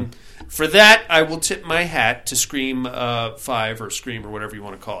minutes. And for that, I will tip my hat to Scream 5 or Scream or whatever you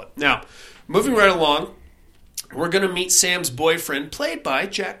want to call it. Now, moving right along, we're going to meet Sam's boyfriend, played by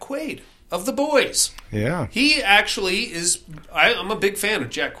Jack Quaid of The Boys. Yeah. He actually is... I'm a big fan of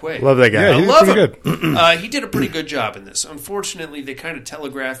Jack Quaid. Love that guy. Yeah, I love him. Good. He did a pretty good job in this. Unfortunately, they kind of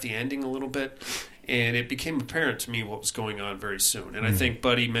telegraphed the ending a little bit, and it became apparent to me what was going on very soon. And I think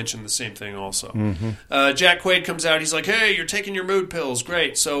Buddy mentioned the same thing also. Jack Quaid comes out. He's like, hey, you're taking your mood pills.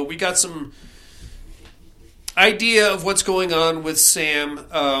 Great. So we got some idea of what's going on with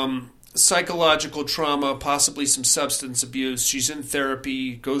Sam. Psychological trauma, possibly some substance abuse. She's in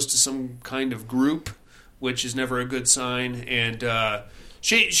therapy, goes to some kind of group, which is never a good sign. And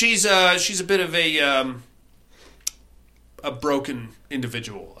she's a bit of a broken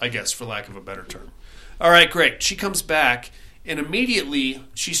individual, I guess, for lack of a better term. All right, great. She comes back, and immediately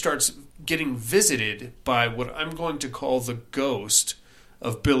she starts getting visited by what I'm going to call the ghost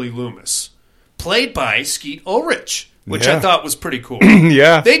of Billy Loomis, played by Skeet Ulrich. Which I thought was pretty cool.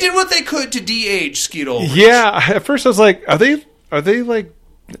 Yeah. They did what they could to de-age Skeet Ulrich. Yeah. At first I was like, are they like,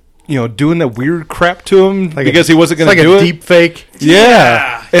 doing that weird crap to him like because he wasn't going to do it? Like a deep fake.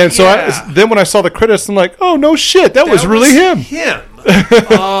 Yeah. And so then when I saw the credits, I'm like, oh, no shit. That was really him.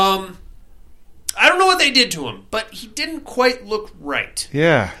 I don't know what they did to him, but he didn't quite look right.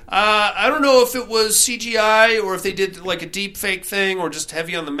 Yeah. I don't know if it was CGI or if they did like a deep fake thing or just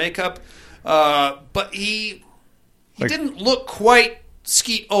heavy on the makeup. But he didn't look quite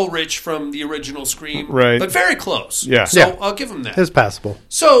Skeet Ulrich from the original Scream, right? But very close. Yeah. So I'll give him that. It's passable.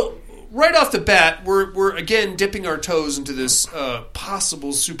 So right off the bat, we're again dipping our toes into this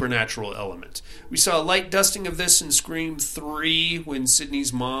possible supernatural element. We saw a light dusting of this in Scream 3 when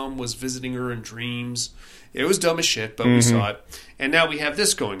Sydney's mom was visiting her in dreams. It was dumb as shit, but we saw it. And now we have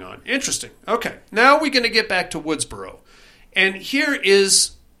this going on. Interesting. Okay. Now we're going to get back to Woodsboro. And here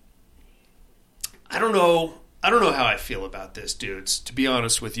is... I don't know how I feel about this, dudes, to be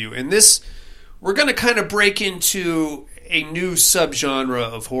honest with you. And this, we're going to kind of break into a new subgenre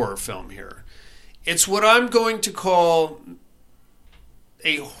of horror film here. It's what I'm going to call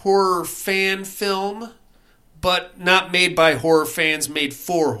a horror fan film, but not made by horror fans, made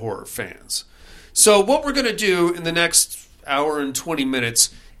for horror fans. So what we're going to do in the next hour and 20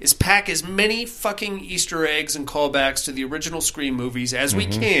 minutes is pack as many fucking Easter eggs and callbacks to the original Scream movies as we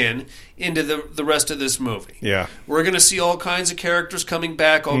can into the rest of this movie. Yeah. We're going to see all kinds of characters coming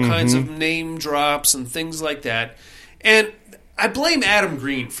back, all kinds of name drops and things like that. And I blame Adam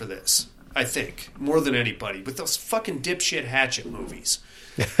Green for this, I think, more than anybody, with those fucking dipshit Hatchet movies.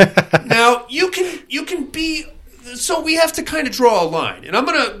 Now, you can be... So we have to kind of draw a line. And I'm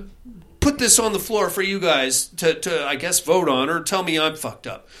going to put this on the floor for you guys to I guess, vote on or tell me I'm fucked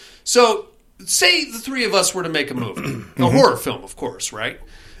up. So, say the three of us were to make a movie. A horror film, of course, right?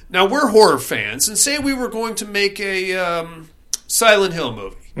 Now, we're horror fans, and say we were going to make a Silent Hill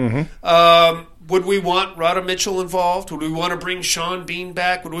movie. Would we want Rhoda Mitchell involved? Would we want to bring Sean Bean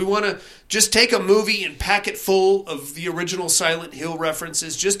back? Would we want to just take a movie and pack it full of the original Silent Hill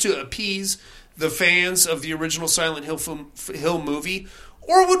references just to appease the fans of the original Silent Hill movie?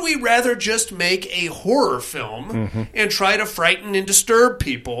 Or would we rather just make a horror film and try to frighten and disturb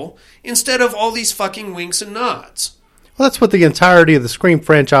people instead of all these fucking winks and nods? Well, that's what the entirety of the Scream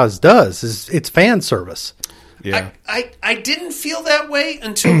franchise does, is it's fan service. Yeah. I didn't feel that way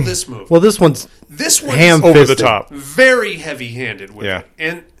until this movie. Well, this one's ham-fisted. Over the top. Very heavy-handed with Yeah. it.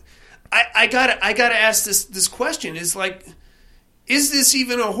 And I gotta ask this question, is this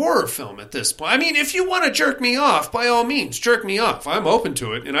even a horror film at this point? I mean, if you want to jerk me off, by all means, jerk me off. I'm open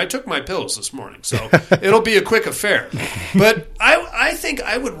to it, and I took my pills this morning, so it'll be a quick affair. But I think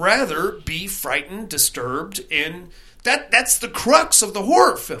I would rather be frightened, disturbed, and that's the crux of the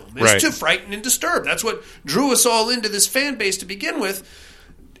horror film, is to frighten and disturb. That's what drew us all into this fan base to begin with.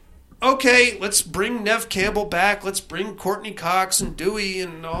 Okay, let's bring Nev Campbell back. Let's bring Courtney Cox and Dewey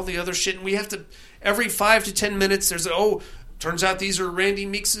and all the other shit. And we have to, every 5 to 10 minutes, turns out these are Randy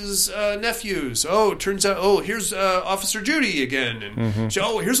Meeks' nephews. Oh, turns out, here's Officer Judy again. And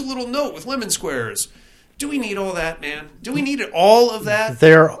here's a little note with lemon squares. Do we need all that, man? Do we need all of that?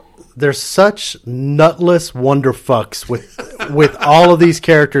 They're such nutless wonderfucks with all of these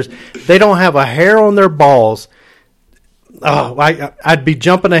characters. They don't have a hair on their balls. Oh, I'd be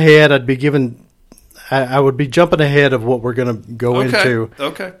jumping ahead. I would be jumping ahead of what we're going to go into.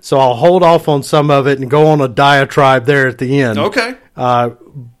 Okay. So I'll hold off on some of it and go on a diatribe there at the end. Okay.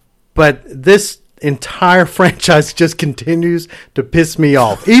 But this entire franchise just continues to piss me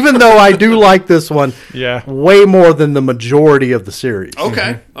off, even though I do like this one way more than the majority of the series.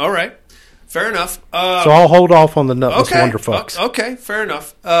 Okay. All right. Fair enough. So I'll hold off on the nutless wonderfucks. Okay. Fair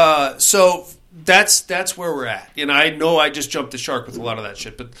enough. So that's where we're at. And I know I just jumped the shark with a lot of that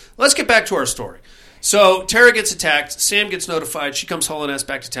shit, but let's get back to our story. So Tara gets attacked. Sam gets notified. She comes hauling ass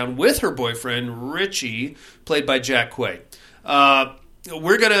back to town with her boyfriend, Richie, played by Jack Quaid.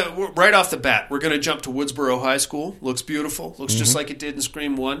 Right off the bat, we're going to jump to Woodsboro High School. Looks beautiful. Looks just like it did in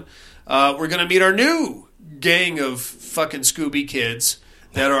Scream 1. We're going to meet our new gang of fucking Scooby kids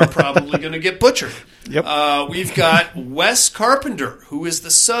that are probably going to get butchered. Yep. We've got Wes Carpenter, who is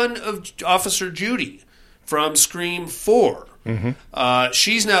the son of Officer Judy from Scream 4.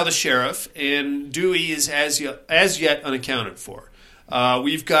 She's now the sheriff, and Dewey is as yet unaccounted for.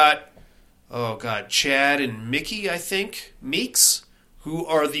 We've got, Chad and Mickey, I think, Meeks, who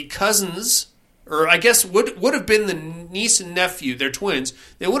are the cousins, or I guess would have been the niece and nephew. They're twins.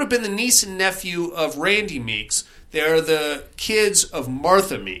 They would have been the niece and nephew of Randy Meeks. They're the kids of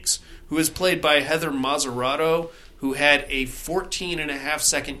Martha Meeks, who is played by Heather Mazzarato, who had a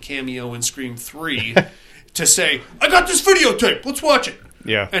 14.5-second cameo in Scream 3 to say, I got this videotape, let's watch it.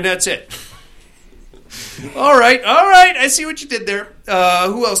 Yeah. And that's it. All right, I see what you did there.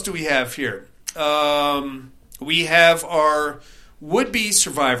 Who else do we have here? We have our would-be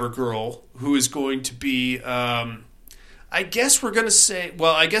survivor girl, who is going to be, I guess we're going to say,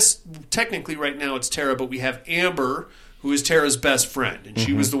 well, I guess technically right now it's Tara, but we have Amber, who is Tara's best friend, and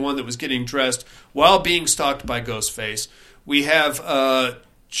she was the one that was getting dressed while being stalked by Ghostface. We have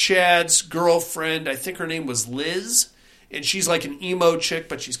Chad's girlfriend, I think her name was Liz, and she's like an emo chick,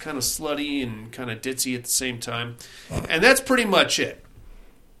 but she's kind of slutty and kind of ditzy at the same time. And that's pretty much it.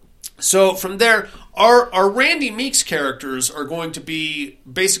 So from there, our Randy Meeks characters are going to be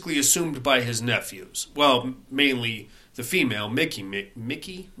basically assumed by his nephews. Well, mainly the female, Mickey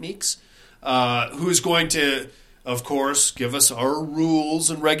Meeks, who's going to, of course, give us our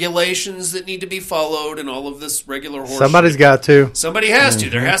rules and regulations that need to be followed and all of this regular horse Somebody's shit. got to. Somebody has to.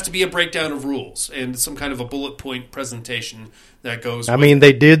 There has to be a breakdown of rules and some kind of a bullet point presentation that goes I mean,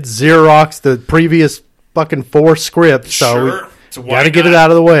 they did Xerox the previous fucking 4 scripts, so we got to get it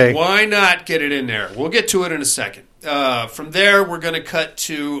out of the way. Why not get it in there? We'll get to it in a second. From there, we're going to cut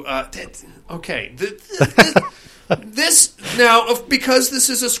to... This now, because this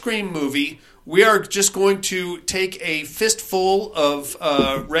is a Scream movie, we are just going to take a fistful of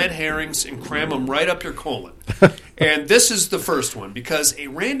red herrings and cram them right up your colon. And this is the first one, because a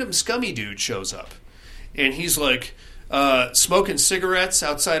random scummy dude shows up. And he's like smoking cigarettes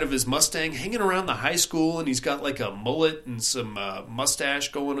outside of his Mustang, hanging around the high school, and he's got like a mullet and some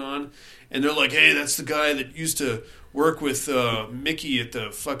mustache going on. And they're like, hey, that's the guy that used to work with Mickey at the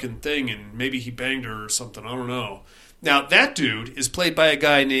fucking thing, and maybe he banged her or something. I don't know. Now, that dude is played by a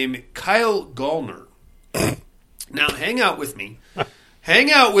guy named Kyle Gallner. Now, hang out with me.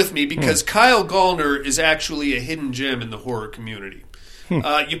 Hang out with me, because Kyle Gallner is actually a hidden gem in the horror community.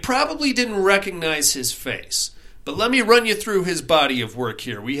 You probably didn't recognize his face, but let me run you through his body of work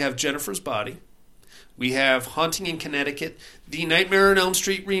here. We have Jennifer's Body. We have Haunting in Connecticut, the Nightmare on Elm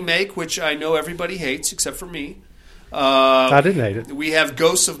Street remake, which I know everybody hates except for me. I didn't hate it. We have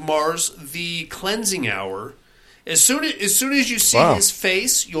Ghosts of Mars, The Cleansing Hour, As soon as you see his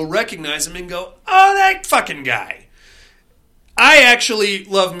face, you'll recognize him and go, "Oh, that fucking guy." I actually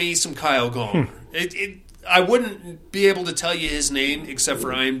love me some Kyle Gallner. I wouldn't be able to tell you his name except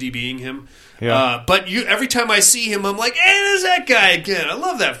for IMDb'ing him. Yeah. But every time I see him, I'm like, "Hey, there's that guy again. I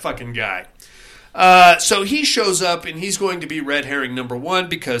love that fucking guy." So he shows up, and he's going to be red herring number one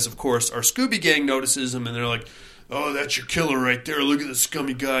because, of course, our Scooby Gang notices him, and they're like, "Oh, that's your killer right there. Look at the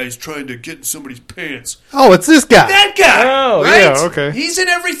scummy guy. He's trying to get in somebody's pants." Oh, it's this guy. That guy. Oh, right? yeah, okay. He's in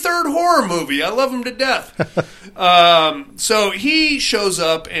every third horror movie. I love him to death. So he shows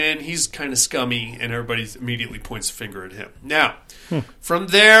up, and he's kind of scummy, and everybody immediately points a finger at him. Now, from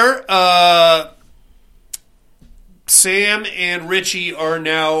there, Sam and Richie are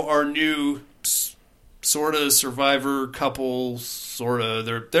now our new sort of survivor couple, sort of.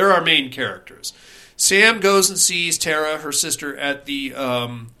 They're our main characters. Sam goes and sees Tara, her sister, at the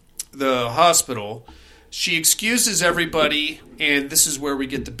hospital. She excuses everybody, and this is where we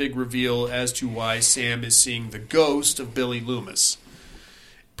get the big reveal as to why Sam is seeing the ghost of Billy Loomis.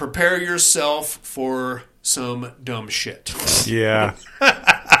 Prepare yourself for some dumb shit. Yeah.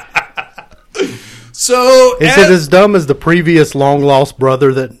 So Is it as dumb as the previous long-lost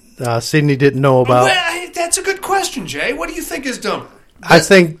brother that Sydney didn't know about? Well, that's a good question, Jay. What do you think is dumber? I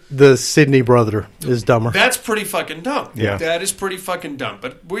think the Sydney brother is dumber. That's pretty fucking dumb. Yeah. That is pretty fucking dumb.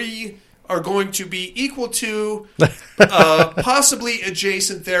 But we are going to be equal to, possibly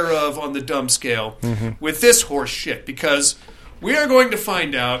adjacent thereof on the dumb scale with this horse shit. Because we are going to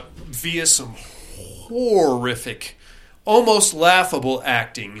find out via some horrific, almost laughable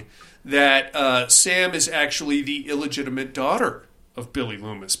acting that Sam is actually the illegitimate daughter of Billy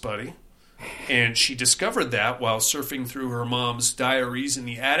Loomis, buddy. And she discovered that while surfing through her mom's diaries in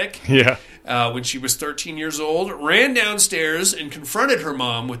the attic. Yeah. When she was 13 years old, ran downstairs and confronted her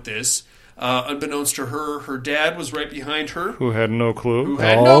mom with this. Unbeknownst to her, her dad was right behind her. Who had no clue. Who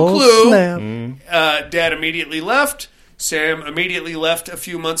had no clue. Snap. Dad immediately left. Sam immediately left a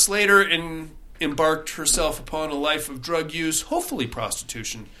few months later and embarked herself upon a life of drug use, hopefully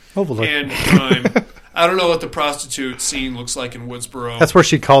prostitution. Hopefully. And crime. I don't know what the prostitute scene looks like in Woodsboro. That's where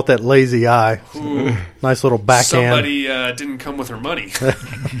she caught that lazy eye. Ooh. Nice little backhand. Somebody didn't come with her money.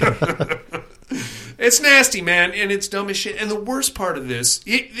 It's nasty, man, and it's dumb as shit. And the worst part of this,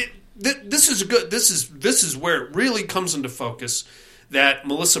 this is where it really comes into focus that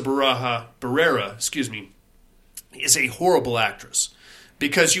Melissa Barrera, is a horrible actress,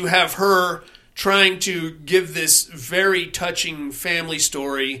 because you have her trying to give this very touching family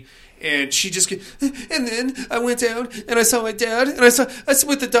story. And she just, and then I went down and I saw my dad, and I saw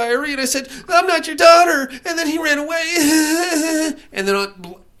with the diary, and I said, "I'm not your daughter." And then he ran away. And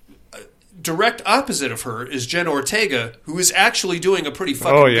then direct opposite of her is Jen Ortega, who is actually doing a pretty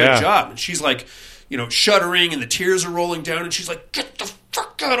fucking good job. And she's like, shuddering, and the tears are rolling down, and she's like, "Get the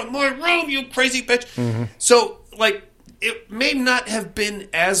fuck out of my room, you crazy bitch." Mm-hmm. So, it may not have been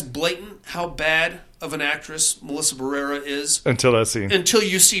as blatant how bad of an actress Melissa Barrera is until that scene. Until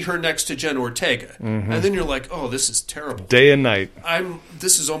you see her next to Jen Ortega. Mm-hmm. And then you're like, "Oh, this is terrible." Day and night.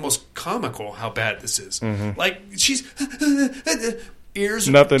 This is almost comical how bad this is. Mm-hmm. She's ears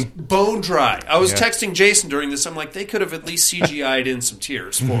nothing, bone dry. I was texting Jason during this. I'm like, they could have at least CGI'd in some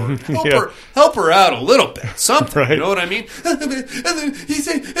tears for her. Help her out a little bit. Something. Right. You know what I mean? And then he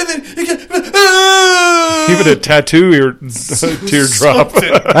said, even a tattoo teardrop.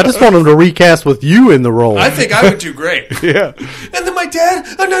 I just want him to recast with you in the role. I think I would do great. Yeah. And then my dad,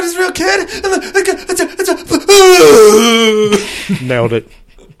 I'm not his real kid. Nailed it.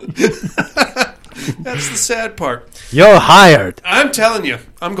 That's the sad part. You're hired. I'm telling you,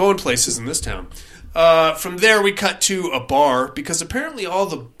 I'm going places in this town. From there, we cut to a bar, because apparently all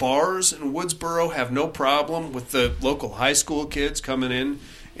the bars in Woodsboro have no problem with the local high school kids coming in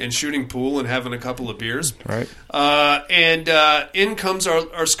and shooting pool and having a couple of beers. Right. And in comes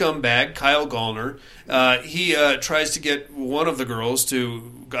our scumbag, Kyle Gallner. He tries to get one of the girls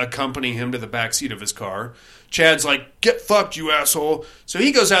to accompany him to the backseat of his car. Chad's like, "Get fucked, you asshole." So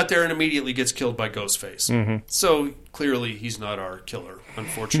he goes out there and immediately gets killed by Ghostface. Mm-hmm. So clearly he's not our killer,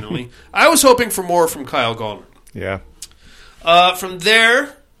 unfortunately. I was hoping for more from Kyle Gallner. Yeah. From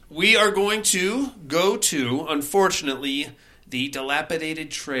there, we are going to go to, unfortunately, the dilapidated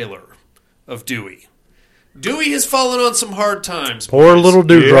trailer of Dewey. Dewey has fallen on some hard times. Poor little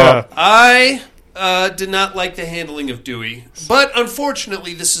dewdrop. Yeah. I did not like the handling of Dewey, but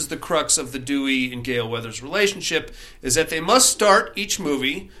unfortunately, this is the crux of the Dewey and Gale Weathers relationship: is that they must start each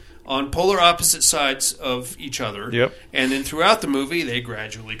movie on polar opposite sides of each other. Yep. And then throughout the movie, they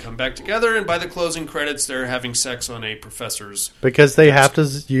gradually come back together, and by the closing credits, they're having sex on a professor's... Because they have to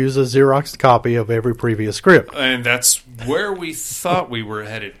use a Xerox copy of every previous script. And that's where we thought we were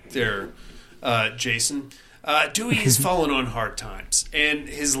headed there, Jason. Dewey has fallen on hard times, and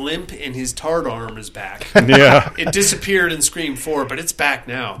his limp and his tarred arm is back. Yeah. It disappeared in Scream 4, but it's back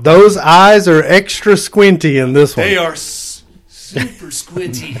now. Those eyes are extra squinty in this one. They are super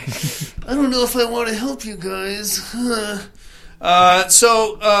squinty. I don't know if I want to help you guys.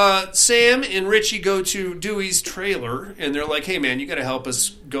 So Sam and Richie go to Dewey's trailer, and they're like, "Hey, man, you got to help us,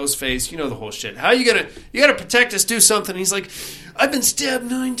 Ghostface. You know the whole shit. How you gonna? You got to protect us. Do something." He's like, "I've been stabbed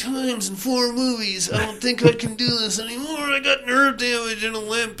 9 times in 4 movies. I don't think I can do this anymore. I got nerve damage and a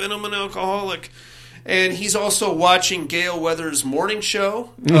limp, and I'm an alcoholic." And he's also watching Gail Weathers' morning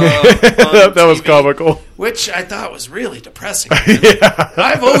show. That was comical. Which I thought was really depressing. Yeah.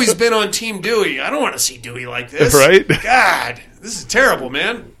 I've always been on Team Dewey. I don't want to see Dewey like this. Right? God, this is terrible,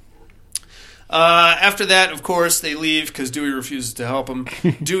 man. After that, of course, they leave because Dewey refuses to help him.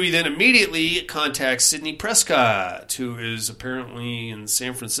 Dewey then immediately contacts Sidney Prescott, who is apparently in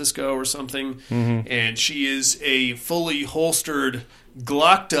San Francisco or something. Mm-hmm. And she is a fully holstered,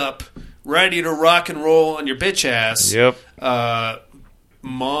 glocked up, ready to rock and roll on your bitch ass. Yep.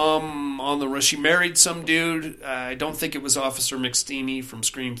 Mom on the run. She married some dude. I don't think it was Officer McSteamy from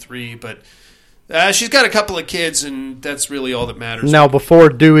Scream 3, but she's got a couple of kids, and that's really all that matters. Now, before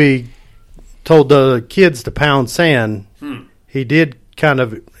Dewey told the kids to pound sand, he did kind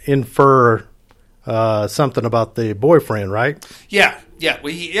of infer something about the boyfriend, right? Yeah.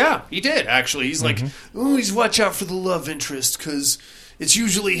 Well, he did, actually. He's like, he's watch out for the love interest, because it's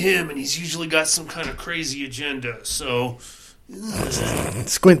usually him, and he's usually got some kind of crazy agenda, so...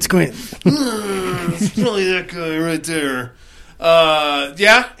 Squint. It's probably that guy right there.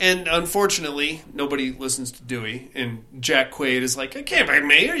 And unfortunately, nobody listens to Dewey, and Jack Quaid is like, "It can't be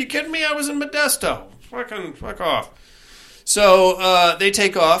me. Are you kidding me? I was in Modesto. Fuck off." So they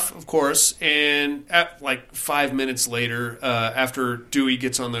take off, of course, and at 5 minutes later, after Dewey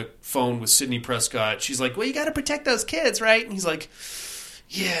gets on the phone with Sidney Prescott, she's like, "Well, you got to protect those kids, right?" And he's like,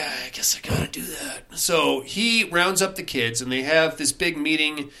 "Yeah, I guess I gotta do that." So he rounds up the kids, and they have this big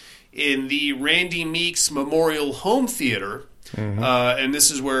meeting in the Randy Meeks Memorial Home Theater. Mm-hmm. And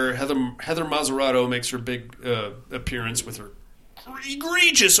this is where Heather Mazzarato makes her big appearance with her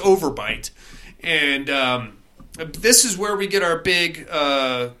egregious overbite. And this is where we get our big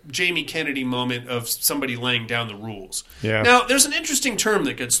Jamie Kennedy moment of somebody laying down the rules. Yeah. Now, there's an interesting term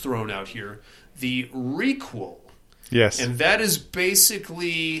that gets thrown out here, the requel. Yes. And that is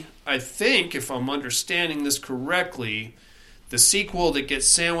basically, I think, if I'm understanding this correctly, the sequel that gets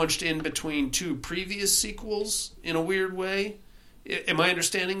sandwiched in between 2 previous sequels in a weird way. Am I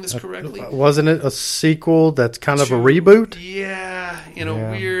understanding this correctly? Wasn't it a sequel that's kind of a reboot? Yeah, in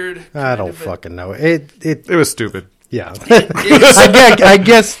a weird... I don't fucking know. It was stupid. Yeah. I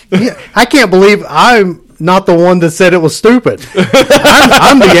guess I can't believe I'm not the one that said it was stupid.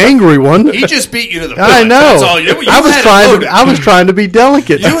 I'm the angry one. He just beat you to the punch. I know. That's all you I was trying to be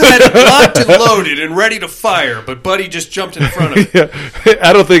delicate. You had it locked and loaded and ready to fire, but Buddy just jumped in front of you. Yeah.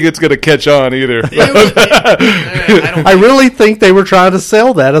 I don't think it's going to catch on either. I really think they were trying to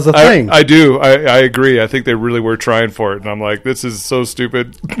sell that as a thing. I do. I agree. I think they really were trying for it, and I'm like, this is so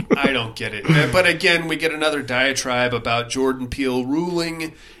stupid. I don't get it. But again, we get another diatribe about Jordan Peele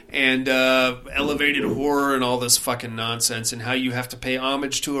ruling and elevated horror and all this fucking nonsense, and how you have to pay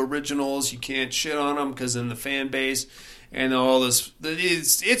homage to originals. You can't shit on them because in the fan base and all this.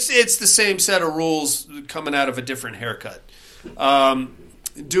 It's the same set of rules coming out of a different haircut.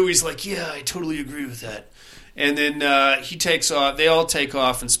 Dewey's like, yeah, I totally agree with that. And then he takes off. They all take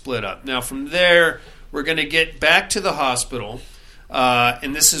off and split up. Now from there, we're going to get back to the hospital.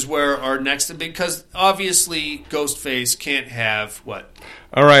 And this is where our next, because obviously Ghostface can't have what?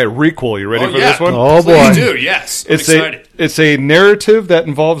 All right, requel. You ready for this one? Oh, boy. Please do, yes. I'm excited. It's a narrative that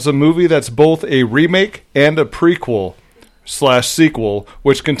involves a movie that's both a remake and a prequel / sequel,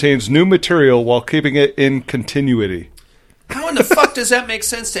 which contains new material while keeping it in continuity. How in the fuck does that make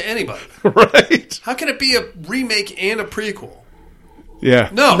sense to anybody? Right. How can it be a remake and a prequel? Yeah.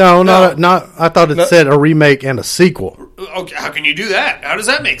 No. Not. I thought it said a remake and a sequel. Okay, how can you do that? How does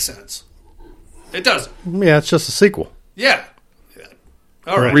that make sense? It doesn't. Yeah, it's just a sequel. Yeah.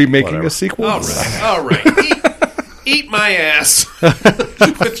 All right. Remaking a sequel? All right. Eat my ass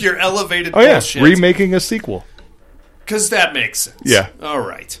with your elevated bullshit. Remaking a sequel. Because that makes sense. Yeah. All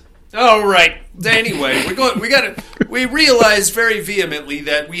right. All right. Anyway, we realize very vehemently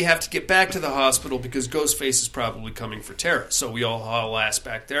that we have to get back to the hospital because Ghostface is probably coming for Tara. So we all haul ass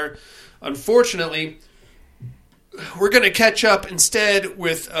back there. Unfortunately, we're going to catch up instead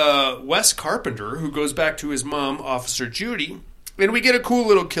with Wes Carpenter, who goes back to his mom, Officer Judy, and we get a cool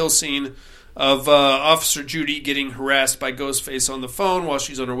little kill scene of Officer Judy getting harassed by Ghostface on the phone while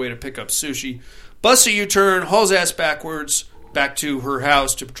she's on her way to pick up sushi. Busts a U-turn, hauls ass backwards back to her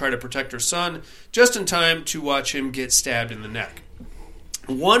house to try to protect her son, just in time to watch him get stabbed in the neck.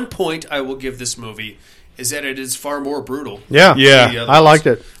 One point I will give this movie is that it is far more brutal. Yeah, I liked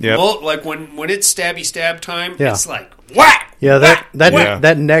it. Yep. Well, like when it's stabby stab time, Yeah. it's like whack. Yeah, that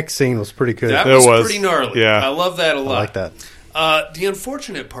whack. neck scene was pretty good. That It was was. pretty gnarly. Yeah. I love that a lot. I like that. The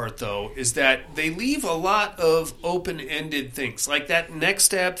unfortunate part, though, is that they leave a lot of open-ended things. Like that neck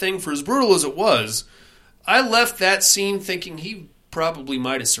stab thing, for as brutal as it was, I left that scene thinking he probably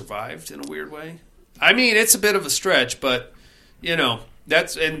might have survived in a weird way. I mean, it's a bit of a stretch, but, you know,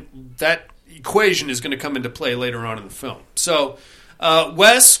 that equation is going to come into play later on in the film. So,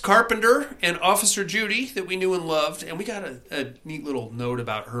 Wes Carpenter and Officer Judy that we knew and loved, and we got a neat little note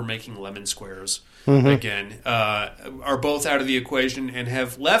about her making lemon squares again, are both out of the equation and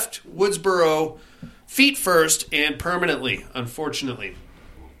have left Woodsboro feet first and permanently, unfortunately.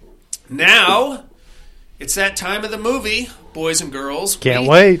 Now, it's that time of the movie, boys and girls. Can't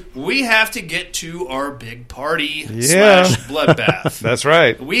wait. We have to get to our big party Yeah. / bloodbath. That's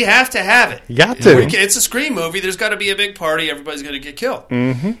right. We have to have it. You got to. It's a Scream movie. There's got to be a big party. Everybody's going to get killed.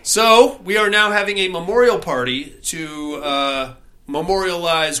 Mm-hmm. So we are now having a memorial party to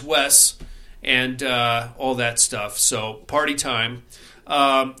memorialize Wes and all that stuff. So party time.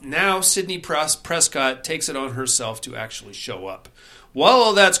 Now Sidney Prescott takes it on herself to actually show up. While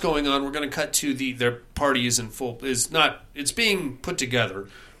all that's going on, we're going to cut to their party it's being put together.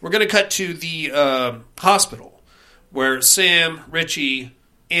 We're going to cut to the hospital where Sam, Richie,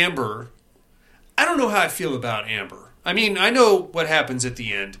 Amber, I don't know how I feel about Amber. I mean, I know what happens at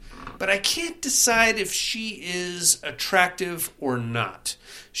the end, but I can't decide if she is attractive or not.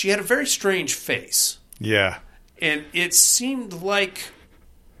 She had a very strange face. Yeah. And it seemed like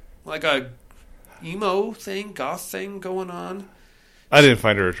a emo thing, goth thing going on. I didn't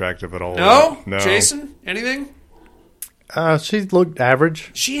find her attractive at all. No? No. Jason, anything? She looked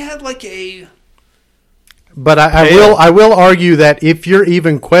average. She had like a... But I will argue that if you're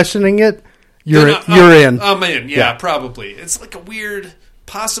even questioning it, you're in. I'm in, yeah, probably. It's like a weird,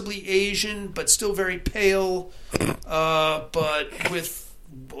 possibly Asian, but still very pale, but with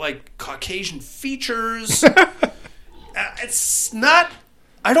like Caucasian features. It's not...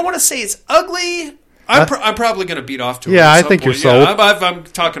 I don't want to say it's ugly... I'm probably going to beat off to her. Yeah, at I some think point. you're sold. I'm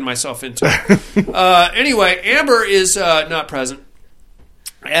talking myself into it. Anyway, Amber is not present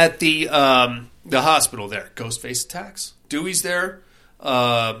at the hospital there. Ghostface attacks. Dewey's there.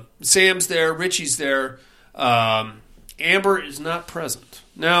 Sam's there. Richie's there. Amber is not present.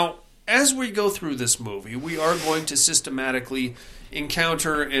 Now, as we go through this movie, we are going to systematically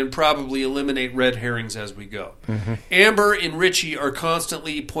encounter and probably eliminate red herrings as we go. Mm-hmm. Amber and Richie are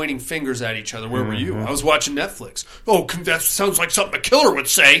constantly pointing fingers at each other. Where were you? I was watching Netflix. Oh, that sounds like something a killer would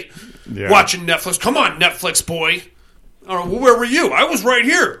say. Yeah. Watching Netflix. Come on, Netflix boy. Well, where were you? I was right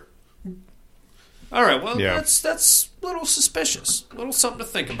here. All right, well, that's a little suspicious. A little something to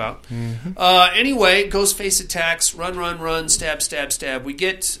think about. Mm-hmm. Anyway, Ghostface attacks. Run, stab, stab, stab. We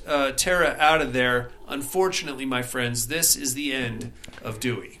get Tara out of there. Unfortunately, my friends, this is the end of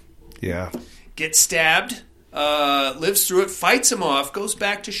Dewey. Yeah. Gets stabbed, lives through it, fights him off, goes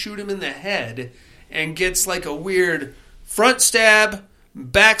back to shoot him in the head, and gets like a weird front stab,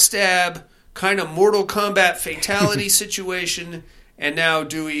 back stab, kind of Mortal Kombat fatality situation, and now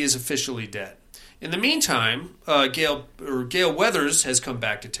Dewey is officially dead. In the meantime, Gail Weathers has come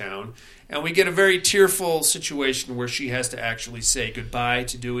back to town, and we get a very tearful situation where she has to actually say goodbye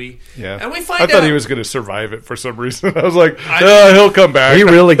to Dewey. Yeah, and we find I thought out he was going to survive it for some reason. I was like, he'll come back. He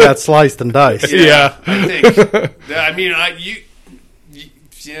really got sliced and diced. Yeah. I think. I mean,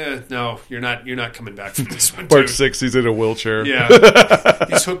 no, you're not coming back from this one. Part 6, he's in a wheelchair. Yeah,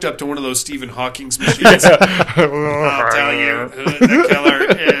 he's hooked up to one of those Stephen Hawking's machines. I'll tell you who the killer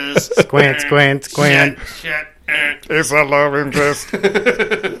is. Squint, squint, squint. Shit. It's a love interest.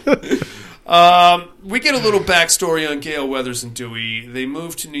 We get a little backstory on Gail Weathers and Dewey. They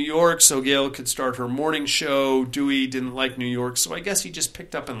moved to New York so Gail could start her morning show. Dewey didn't like New York, so I guess he just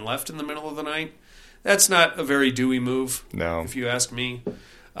picked up and left in the middle of the night. That's not a very Dewey move, no, if you ask me.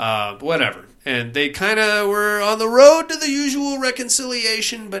 Whatever. And they kind of were on the road to the usual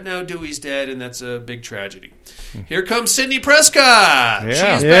reconciliation, but now Dewey's dead, and that's a big tragedy. Here comes Sidney Prescott.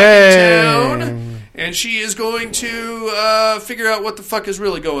 Yeah. She's back in town, and she is going to figure out what the fuck is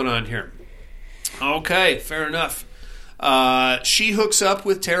really going on here. Okay, fair enough. She hooks up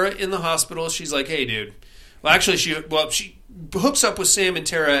with Tara in the hospital. She's like, hey, dude. Well, actually, she hooks up with Sam and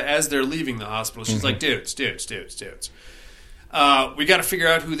Tara as they're leaving the hospital. She's like, dudes. We got to figure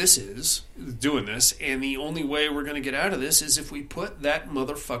out who this is doing this, and the only way we're going to get out of this is if we put that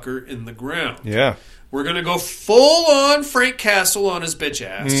motherfucker in the ground. Yeah. We're going to go full on Frank Castle on his bitch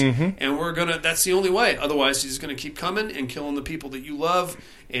ass, and we're going to, that's the only way. Otherwise, he's going to keep coming and killing the people that you love,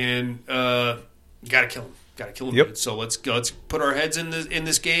 and you got to kill him. Got to kill him. Yep. So let's put our heads in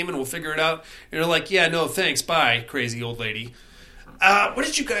this game, and we'll figure it out. And they're like, yeah, no, thanks, bye, crazy old lady. What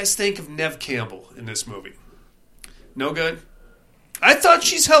did you guys think of Neve Campbell in this movie? No good? I thought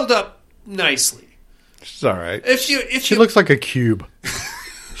she's held up nicely. She's all right. She looks like a cube.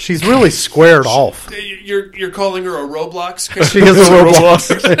 She's really squared off. You're calling her a Roblox character? She is a Roblox.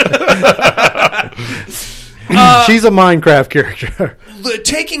 She's a Minecraft character.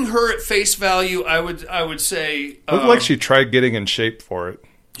 Taking her at face value, I would say Looked like she tried getting in shape for it.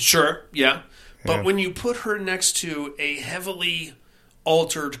 Sure, yeah. But when you put her next to a heavily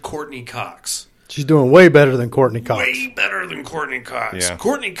altered Courtney Cox, she's doing way better than Courtney Cox. way better than Courtney Cox. Yeah.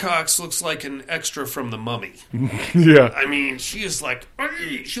 Courtney Cox looks like an extra from The Mummy. Yeah. I mean, she is like,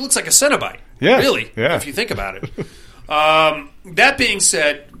 she looks like a Cenobite. Yeah. Really, Yeah. if you think about it. That being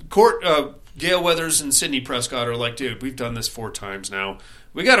said, Gail Weathers and Sidney Prescott are like, dude, we've done this 4 times now.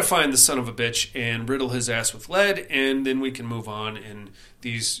 We got to find the son of a bitch and riddle his ass with lead, and then we can move on, and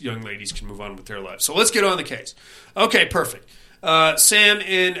these young ladies can move on with their lives. So let's get on the case. Okay, perfect. Sam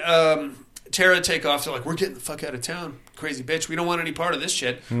and Tara take off. They're like, we're getting the fuck out of town. Crazy bitch. We don't want any part of this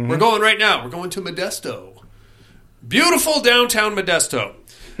shit. We're going right now. We're going to Modesto. Beautiful downtown Modesto.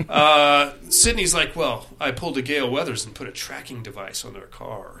 Sydney's like, well, I pulled a Gail Weathers and put a tracking device on their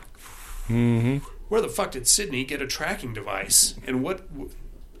car. Where the fuck did Sydney get a tracking device? And what...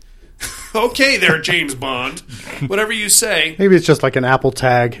 Okay there, James Bond. Whatever you say. Maybe it's just like an Apple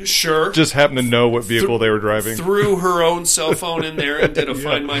tag. Sure. Just happened to know what vehicle they were driving. Threw her own cell phone in there and did a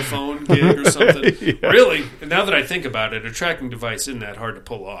Find My Phone gig or something. Yeah. Really? And now that I think about it, a tracking device isn't that hard to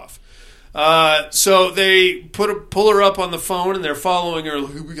pull off. So they pull her up on the phone, and they're following her.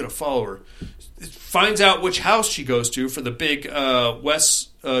 We got to follow her. Finds out which house she goes to for the big West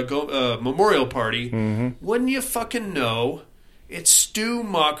memorial party. Wouldn't you fucking know? It's Stu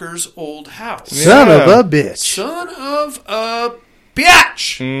Macher's old house. Son of a bitch. Son of a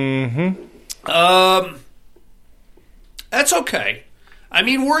bitch. That's okay. I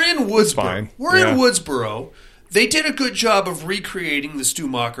mean, we're in Woodsboro. Fine. We're in Woodsboro. They did a good job of recreating the Stu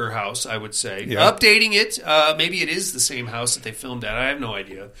Macher house, I would say. Yeah. Updating it. Maybe it is the same house that they filmed at. I have no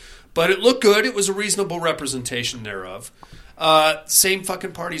idea. But it looked good. It was a reasonable representation thereof. Same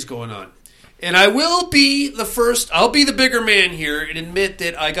fucking parties going on. And I will be the first, I'll be the bigger man here and admit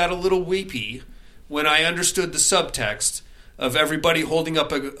that I got a little weepy when I understood the subtext of everybody holding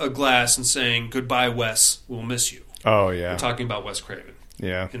up a glass and saying, goodbye, Wes, we'll miss you. Oh, yeah. We're talking about Wes Craven.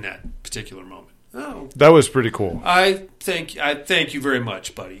 Yeah. In that particular moment. Oh, That was pretty cool. I thank you very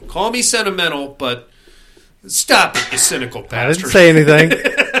much, buddy. Call me sentimental, but stop it, you cynical bastard. I didn't say anything.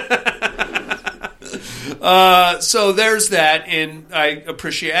 So there's that, and I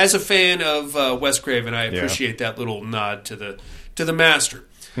appreciate, as a fan of Wes Craven, I appreciate that little nod to the master.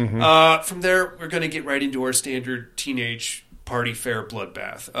 From there, we're going to get right into our standard teenage party fair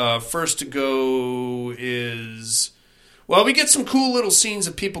bloodbath. First to go is, well, we get some cool little scenes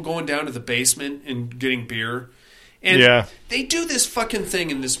of people going down to the basement and getting beer. And they do this fucking thing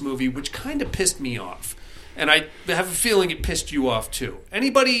in this movie, which kind of pissed me off. And I have a feeling it pissed you off, too.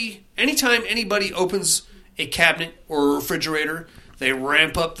 Anytime anybody opens a cabinet or a refrigerator, they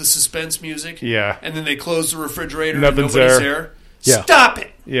ramp up the suspense music. Yeah. And then they close the refrigerator Nothing's and nobody's there. there. Yeah. Stop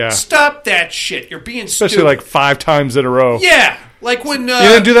it. Yeah. Stop that shit. You're being Especially stupid. like 5 times in a row. Yeah. Like when... you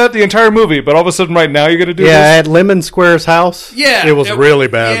didn't do that the entire movie, but all of a sudden right now you're going to do this? At Lemon Square's house, Yeah. it was really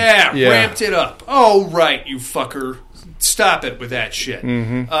bad. Yeah, ramped it up. Oh, right, you fucker. Stop it with that shit.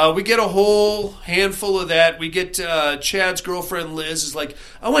 We get a whole handful of that. We get Chad's girlfriend, Liz, is like,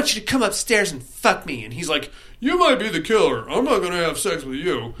 I want you to come upstairs and fuck me. And he's like, you might be the killer. I'm not going to have sex with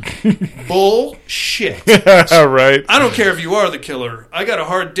you. Bullshit. Right. I don't care if you are the killer. I got a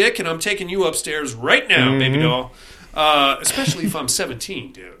hard dick, and I'm taking you upstairs right now, baby doll. Especially if I'm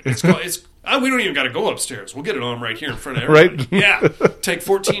 17, dude. We don't even got to go upstairs. We'll get it on right here in front of everybody. Right? Yeah. Take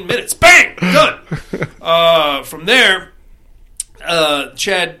 14 minutes. Bang! Done. From there,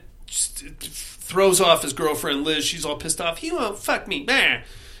 Chad throws off his girlfriend Liz. She's all pissed off. He won't fuck me.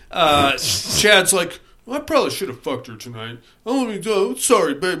 Chad's like, well, I probably should have fucked her tonight.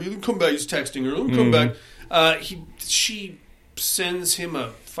 Sorry, baby. Let me come back. He's texting her. Let me come back. She sends him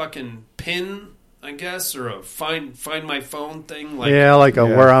a fucking pin, I guess, or a find my phone thing. Like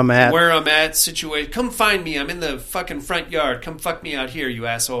where I'm at situation. Come find me. I'm in the fucking front yard. Come fuck me out here, you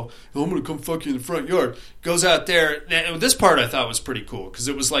asshole. I'm going to come fuck you in the front yard. Goes out there. Now, this part I thought was pretty cool because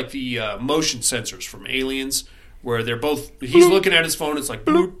it was like the motion sensors from Aliens where they're both, he's looking at his phone. It's like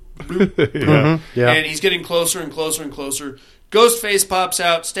bloop, bloop, bloop. And he's getting closer and closer and closer. Ghostface pops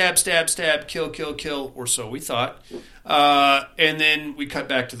out, stab, stab, stab, kill, kill, kill, or so we thought. And then we cut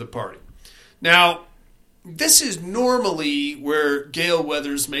back to the party. Now, this is normally where Gale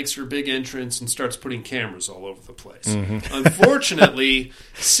Weathers makes her big entrance and starts putting cameras all over the place. Unfortunately,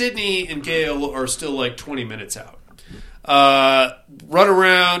 Sydney and Gale are still like 20 minutes out. Run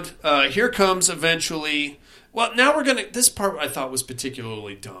around. Here comes eventually... Well, now we're going to... This part I thought was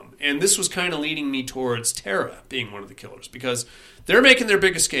particularly dumb. And this was kind of leading me towards Tara being one of the killers. Because they're making their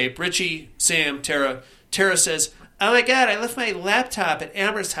big escape. Richie, Sam, Tara. Tara says, oh my God, I left my laptop at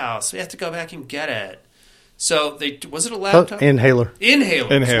Amber's house. We have to go back and get it. So, was it a laptop? Inhaler.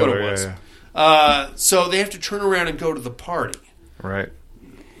 Inhaler is what it was. Yeah. So they have to turn around and go to the party. Right.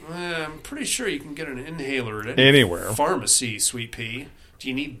 I'm pretty sure you can get an inhaler at anywhere. Pharmacy, Sweet Pea. Do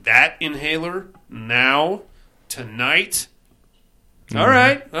you need that inhaler now? Tonight? All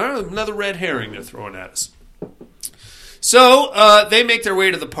right. Another red herring they're throwing at us. So, they make their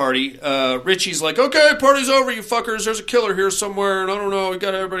way to the party. Richie's like, okay, party's over, you fuckers. There's a killer here somewhere, and I don't know.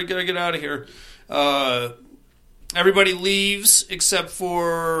 Everybody gotta get out of here. Everybody leaves except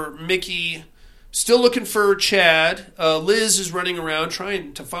for Mickey, still looking for Chad. Liz is running around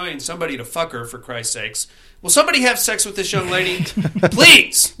trying to find somebody to fuck her, for Christ's sakes. Will somebody have sex with this young lady?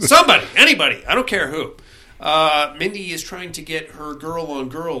 Please. Somebody. Anybody. I don't care who. Mindy is trying to get her girl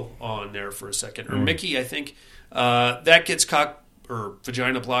on there for a second. Or Mickey, I think. That gets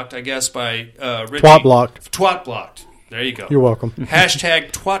vagina blocked, I guess, by Richie. Twat blocked. Twat blocked. There you go. You're welcome.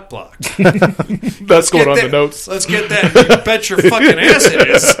 Hashtag twat blocked. That's going on the notes. Let's get that. You bet your fucking ass it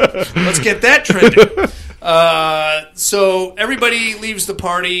is. Let's get that trending. So everybody leaves the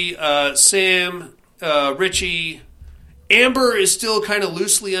party. Sam, Richie, Amber is still kind of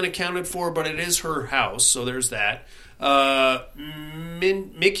loosely unaccounted for, but it is her house, so there's that.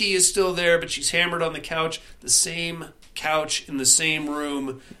 Mickey is still there, but she's hammered on the couch. The same couch in the same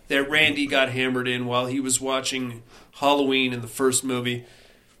room that Randy got hammered in while he was watching Halloween in the first movie.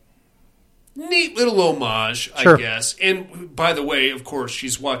 Neat little homage, I guess. And by the way, of course,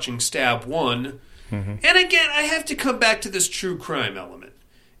 she's watching Stab 1. And again, I have to come back to this true crime element.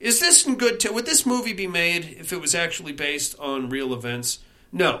 Is this in good... would this movie be made if it was actually based on real events?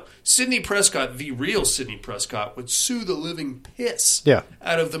 No. Sidney Prescott, the real Sidney Prescott, would sue the living piss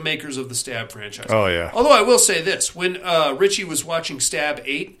out of the makers of the Stab franchise. Oh, yeah. Although I will say this. When Richie was watching Stab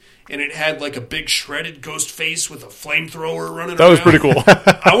 8, and it had like a big shredded ghost face with a flamethrower running around. That was pretty cool.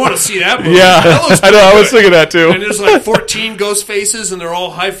 I want to see that movie. Yeah, I know. I was thinking that too. And there's like 14 ghost faces, and they're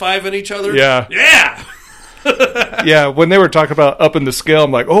all high-fiving each other. Yeah. Yeah! Yeah, when they were talking about upping the scale,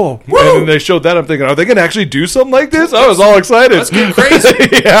 I'm like, oh. Woo! And then they showed that, I'm thinking, are they going to actually do something like this? I was all excited. Let's get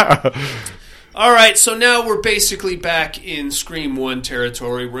crazy. Yeah. All right, so now we're basically back in Scream 1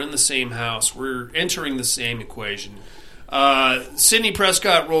 territory. We're in the same house. We're entering the same equation. Sidney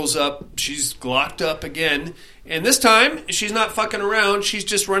Prescott rolls up. She's glocked up again. And this time, she's not fucking around. She's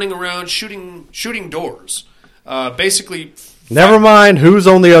just running around shooting doors. Basically... Never mind who's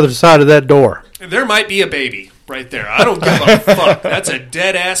on the other side of that door. There might be a baby right there. I don't give a fuck. That's a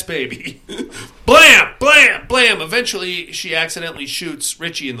dead-ass baby. Blam! Blam! Blam! Eventually, she accidentally shoots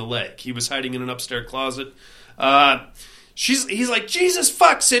Richie in the leg. He was hiding in an upstairs closet. He's like, Jesus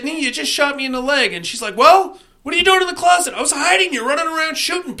fuck, Sydney, you just shot me in the leg. And she's like, well, what are you doing in the closet? I was hiding. You're running around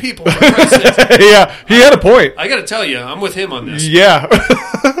shooting people. Yeah, he had a point. I got to tell you, I'm with him on this. Yeah.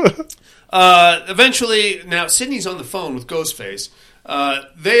 Eventually, now Sydney's on the phone with Ghostface.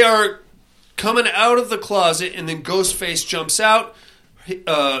 They are coming out of the closet, and then Ghostface jumps out.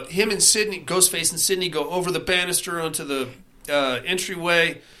 Ghostface and Sydney go over the banister onto the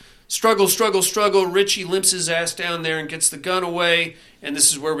entryway. Struggle. Richie limps his ass down there and gets the gun away. And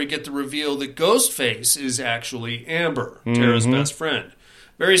this is where we get the reveal that Ghostface is actually Amber, Tara's best friend.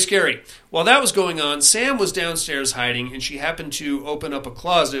 Very scary. While that was going on, Sam was downstairs hiding, and she happened to open up a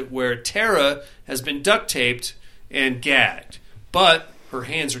closet where Tara has been duct taped and gagged. But her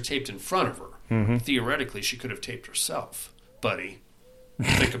hands are taped in front of her. Theoretically, she could have taped herself, buddy.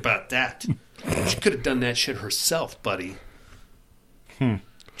 Think about that. She could have done that shit herself, buddy.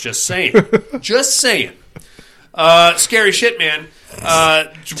 Just saying. Just saying. Scary shit, man.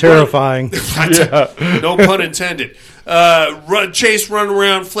 Terrifying. No pun intended. Chase, run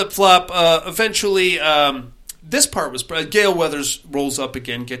around, flip flop. Eventually, this part was Gale Weathers rolls up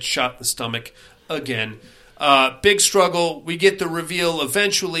again, gets shot in the stomach again. Big struggle. We get the reveal.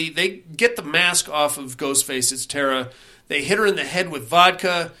 Eventually, they get the mask off of Ghostface. It's Tara. They hit her in the head with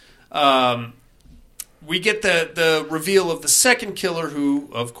vodka. We get the reveal of the second killer, who,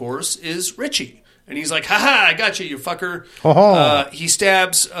 of course, is Richie. And he's like, ha-ha, I got you, you fucker. He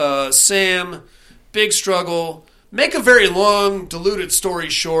stabs Sam. Big struggle. Make a very long, diluted story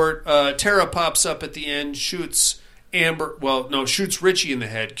short. Tara pops up at the end, shoots Richie in the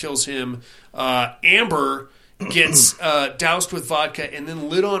head, kills him. Amber gets doused with vodka and then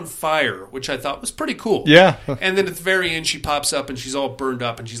lit on fire, which I thought was pretty cool. Yeah. And then at the very end, she pops up and she's all burned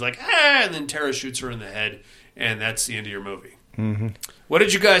up and she's like, ah, and then Tara shoots her in the head, and that's the end of your movie. Mm-hmm. What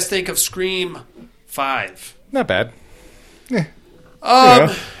did you guys think of Scream 5? Not bad. Yeah.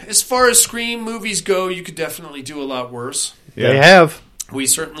 As far as Scream movies go, you could definitely do a lot worse. Yeah. They have. We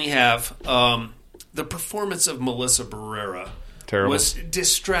certainly have. The performance of Melissa Barrera was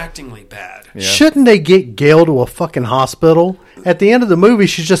distractingly bad. Yeah. Shouldn't they get Gail to a fucking hospital? At the end of the movie,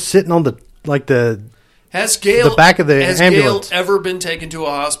 she's just sitting on the back of the ambulance. Gail ever been taken to a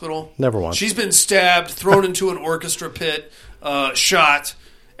hospital? Never once. She's been stabbed, thrown into an orchestra pit, shot.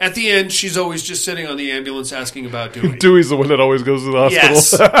 At the end, she's always just sitting on the ambulance asking about Dewey. Dewey's the one that always goes to the hospital.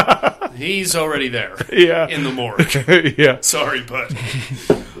 Yes. He's already there. Yeah. In the morgue. Yeah. Sorry, bud.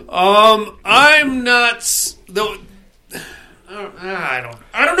 I'm not... Though, I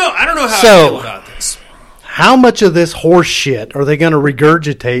don't know. I don't know how I feel about this. How much of this horse shit are they going to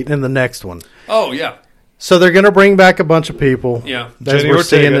regurgitate in the next one? Oh, yeah. So they're going to bring back a bunch of people. Yeah. Jenny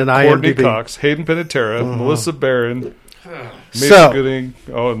Ortega, Courtney Cox, Hayden Panettiere, Melissa Barron, Mason Gooding.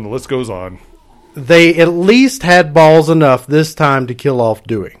 Oh, and the list goes on. They at least had balls enough this time to kill off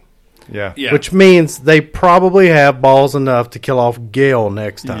Dewey. Yeah. Which means they probably have balls enough to kill off Gale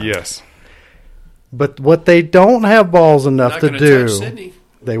next time. Yes. But what they don't have balls enough to do,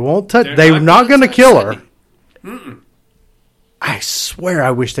 they won't touch. They're not going to kill her. Mm-mm. I swear,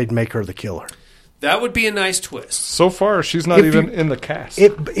 I wish they'd make her the killer. That would be a nice twist. So far, she's not even in the cast.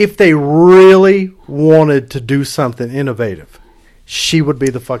 If they really wanted to do something innovative, she would be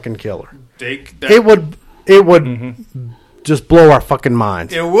the fucking killer. It would just blow our fucking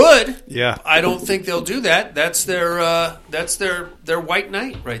minds. It would. Yeah. I don't think they'll do that. That's their white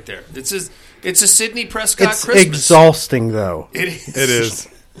knight right there. It's a Sidney Prescott Christmas. It's exhausting, though. It is. It is.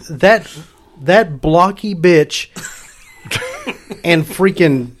 That blocky bitch and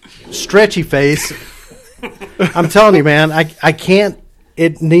freaking stretchy face. I'm telling you, man, I can't.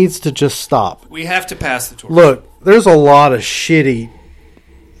 It needs to just stop. We have to pass the torch. Look, there's a lot of shitty,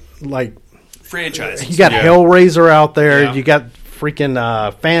 franchises. You got Hellraiser out there. Yeah. You got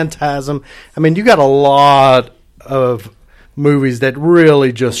freaking Phantasm. I mean, you got a lot of movies that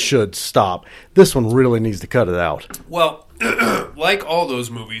really just should stop. This one really needs to cut it out. Well, like all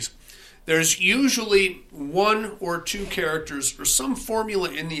those movies, there's usually one or two characters or some formula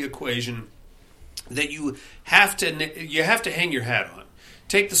in the equation that you have to hang your hat on.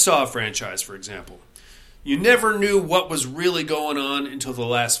 Take the Saw franchise, for example. You never knew what was really going on until the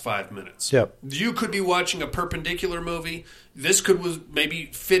last 5 minutes. Yep. You could be watching a perpendicular movie. This could maybe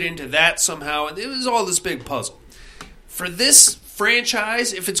fit into that somehow. And it was all this big puzzle. For this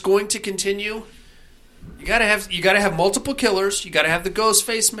franchise, if it's going to continue, you gotta have multiple killers. You gotta have the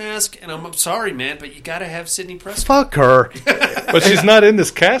Ghostface mask. And I'm sorry, man, but you gotta have Sidney Prescott. Fuck her. But she's not in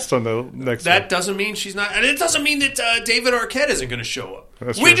this cast on the next one. That doesn't mean she's not. And it doesn't mean that David Arquette isn't going to show up.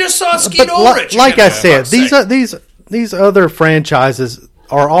 That's we true. just saw Skeet Ulrich. Like I said, these other franchises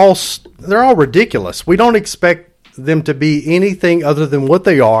are all ridiculous. We don't expect them to be anything other than what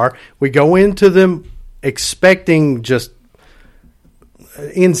they are. We go into them expecting just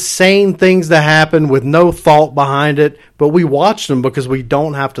insane things to happen with no thought behind it, but we watch them because we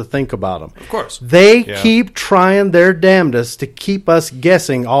don't have to think about them. Of course. They keep trying their damnedest to keep us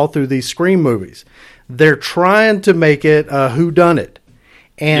guessing all through these Scream movies. They're trying to make it a whodunit.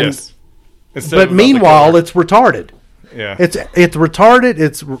 And but meanwhile, it's retarded. Yeah. It's retarded,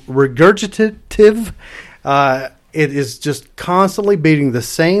 it's regurgitative. It is just constantly beating the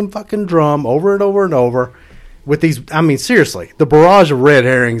same fucking drum over and over and over. With these, I mean, seriously, the barrage of red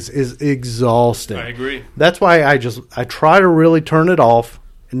herrings is exhausting. I agree. That's why I try to really turn it off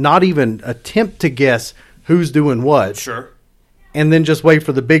and not even attempt to guess who's doing what. Sure. And then just wait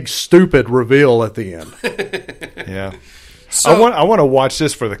for the big stupid reveal at the end. Yeah. So, I want to watch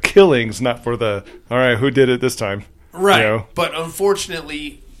this for the killings, not for the, all right, who did it this time? Right. You know? But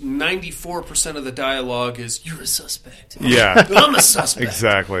unfortunately, 94% of the dialogue is, you're a suspect. Yeah. I'm a suspect.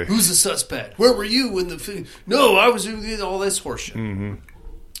 Exactly. Who's a suspect? Where were you when the... No, I was doing all this horseshit. Mm-hmm.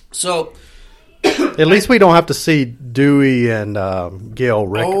 So... At least we don't have to see Dewey and Gale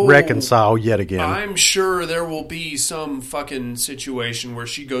reconcile yet again. I'm sure there will be some fucking situation where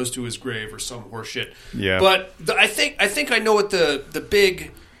she goes to his grave or some horseshit. Yeah. But I think I know what the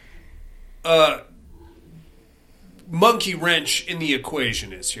big monkey wrench in the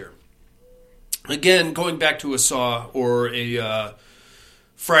equation is here. Again, going back to a Saw or a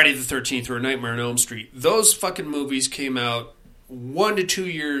Friday the 13th or a Nightmare on Elm Street, those fucking movies came out 1 to 2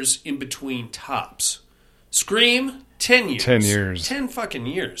 years in between tops. Scream, 10 years. 10 years. 10 fucking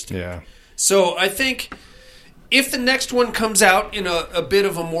years. Dude. Yeah. So I think if the next one comes out in a bit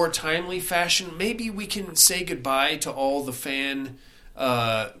of a more timely fashion, maybe we can say goodbye to all the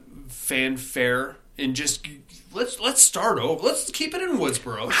fanfare and just let's start over. Let's keep it in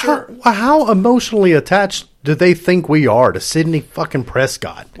Woodsboro. Sure. How emotionally attached do they think we are to Sidney fucking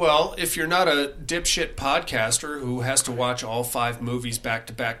Prescott? Well, if you're not a dipshit podcaster who has to watch all 5 movies back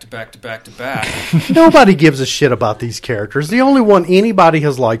to back to back to back to back, nobody gives a shit about these characters. The only one anybody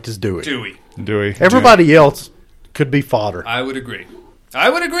has liked is Dewey. Dewey. Everybody else could be fodder. I would agree.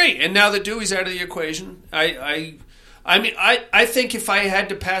 And now that Dewey's out of the equation, I think if I had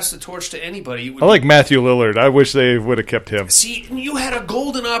to pass the torch to anybody, it would I like Matthew Lillard. I wish they would have kept him. See, you had a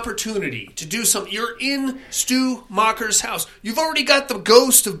golden opportunity to do something. You're in Stu Macher's house. You've already got the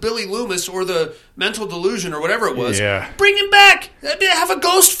ghost of Billy Loomis or the mental delusion or whatever it was. Yeah. Bring him back. Have a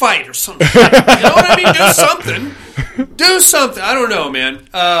ghost fight or something. You know what I mean? Do something. Do something. I don't know, man.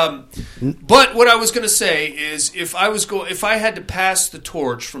 But what I was going to say is, if I had to pass the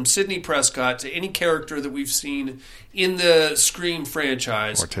torch from Sidney Prescott to any character that we've seen in the Scream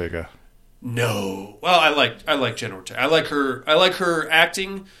franchise, Ortega. No. Well, I like Jen Ortega. I like her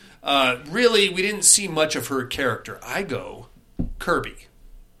acting. Really, we didn't see much of her character. I go Kirby.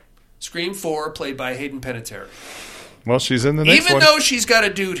 Scream 4, played by Hayden Panettiere. Well, she's in the next one. Even though she's got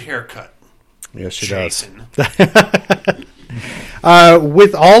a dude haircut. Yes, she Jason. does.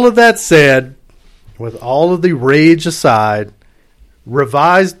 With all of that said, with all of the rage aside,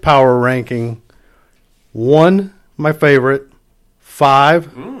 revised power ranking: 1, my favorite;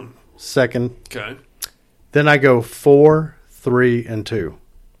 5, second. Okay. Then I go 4, 3, and 2.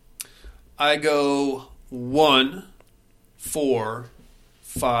 I go 1, 4,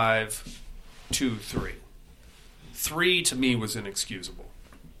 5, 2, 3. 3 to me was inexcusable.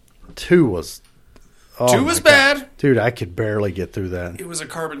 2 was... 2 was bad. Dude, I could barely get through that. It was a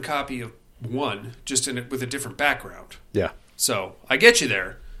carbon copy of 1, just with a different background. Yeah. So, I get you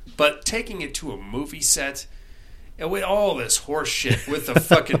there. But taking it to a movie set, and with all this horse shit, with the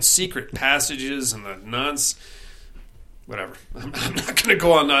fucking secret passages and the nonsense... Whatever. I'm not going to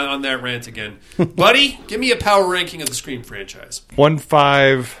go on that rant again. Buddy, give me a power ranking of the Scream franchise. 1,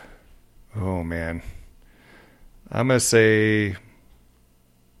 5... Oh, man. I'm going to say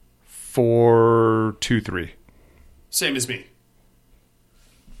 4, 2, 3. Same as me.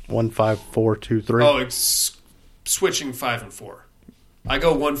 1, 5, 4, 2, 3. Oh, it's switching 5 and 4. I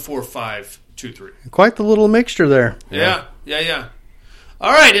go 1, 4, 5, 2, 3. Quite the little mixture there. Yeah.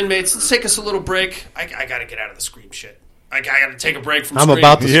 All right, inmates, let's take us a little break. I got to get out of the Scream shit. I got to take a break from Scream. I'm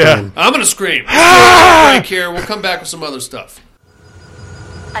about to scream. I'm going to scream. Let's take a break here. We'll come back with some other stuff.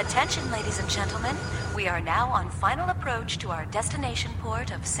 Attention, ladies and gentlemen. We are now on final approach to our destination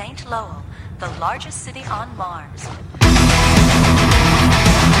port of St. Lowell, the largest city on Mars.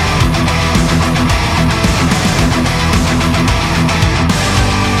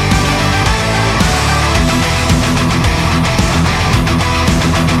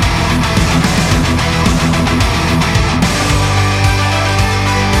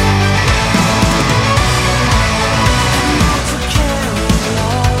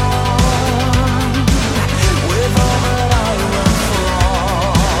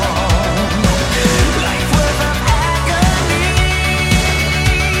 Life with an agony.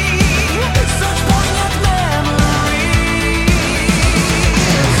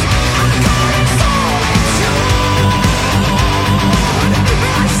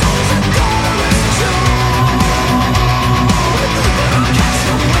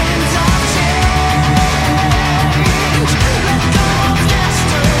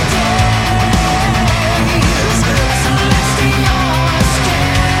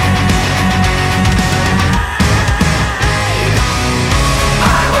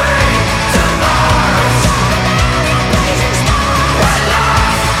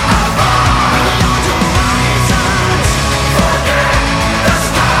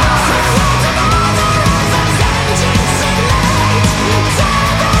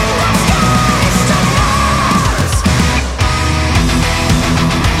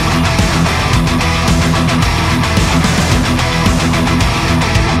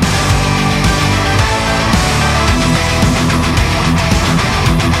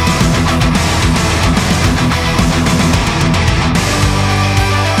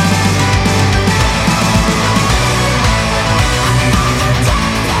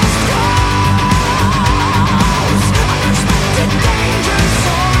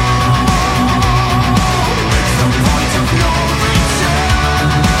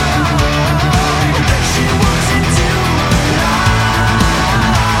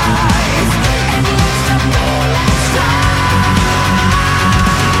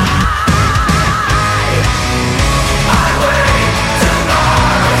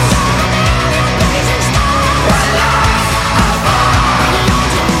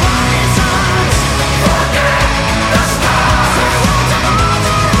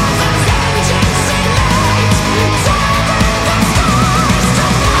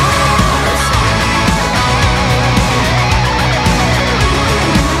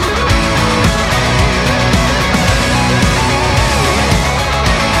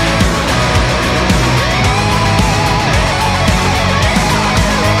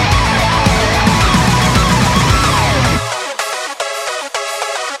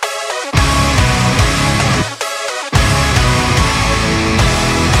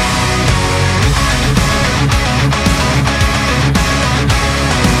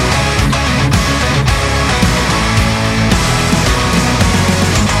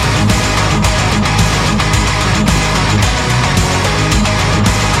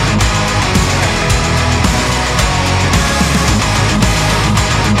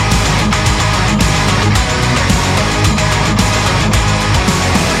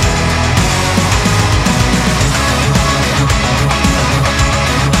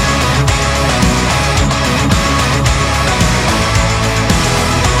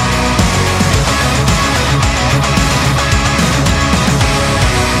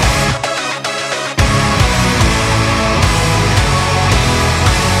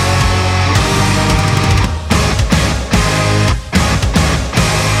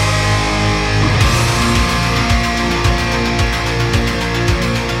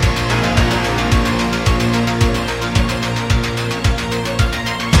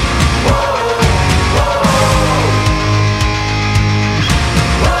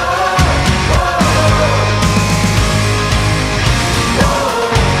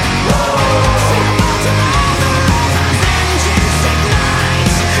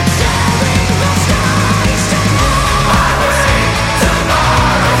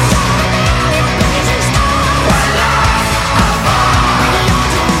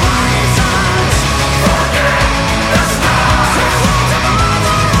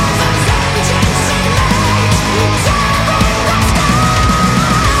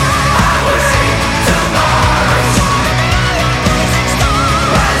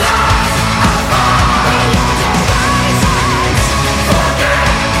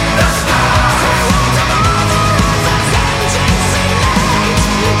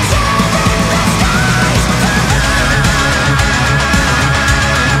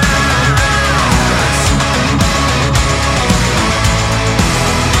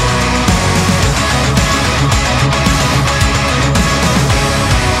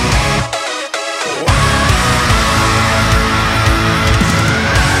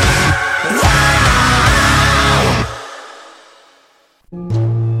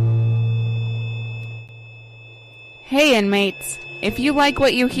 Hey, inmates. If you like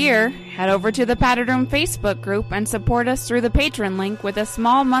what you hear, head over to the Padded Room Facebook group and support us through the Patreon link with a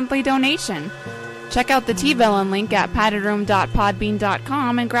small monthly donation. Check out the T-Villain link at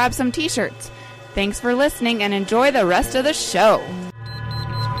paddedroom.podbean.com and grab some t-shirts. Thanks for listening and enjoy the rest of the show.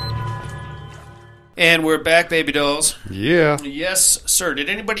 And we're back, baby dolls. Yeah. Yes, sir. Did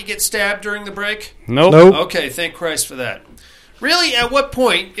anybody get stabbed during the break? Nope. Okay, thank Christ for that. Really, at what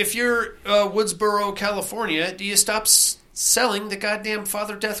point, if you're Woodsboro, California, do you stop selling the goddamn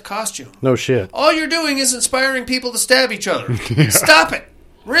Father Death costume? No shit. All you're doing is inspiring people to stab each other. Yeah. Stop it.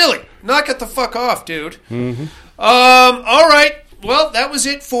 Really. Knock it the fuck off, dude. Mm-hmm. All right. Well, that was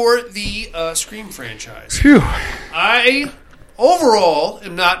it for the Scream franchise. Phew. I, overall,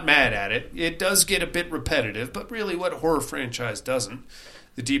 am not mad at it. It does get a bit repetitive, but really what horror franchise doesn't,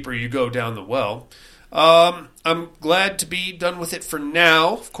 the deeper you go down the well. I'm glad to be done with it for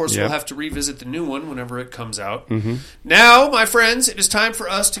now. Of course, we'll have to revisit the new one whenever it comes out. Mm-hmm. Now, my friends, it is time for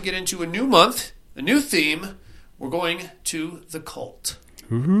us to get into a new month, a new theme. We're going to the cult.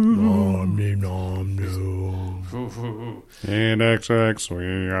 Nom, nom, nom. And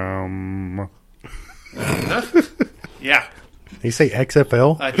XX, Yeah. Did you say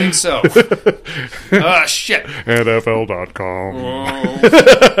XFL? I think so. Shit. NFL.com.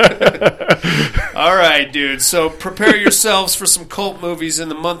 All right, dude. So prepare yourselves for some cult movies in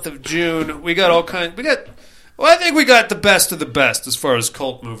the month of June. We got all kinds. I think we got the best of the best as far as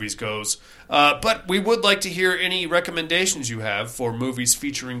cult movies goes. But we would like to hear any recommendations you have for movies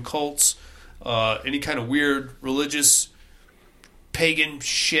featuring cults, any kind of weird religious pagan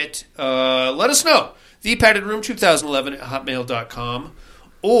shit. Let us know. ThePaddedRoom2011 at hotmail.com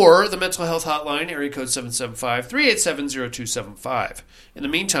or the mental health hotline, area code 775-387-0275. In the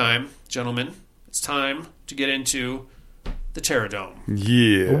meantime, gentlemen, it's time to get into the Terrordome.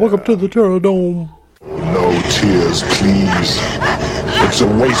 Yeah. Welcome to the Terrordome. No tears, please. It's a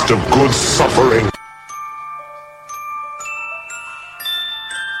waste of good suffering.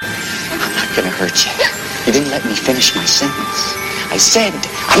 I'm not gonna hurt you. You didn't let me finish my sentence. I said,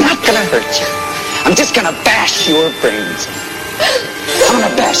 I'm not gonna hurt you. I'm just gonna bash your brains in. I'm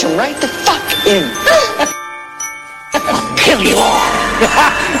gonna bash them right the fuck in. I'll kill you all.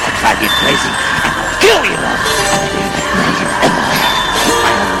 I'll drive you crazy. I'll kill you all. My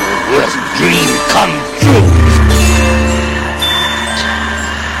worst dream come true.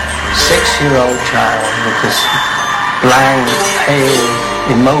 6-year-old child with this blank, pale,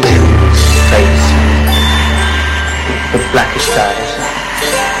 emotionless face. The blackest eyes.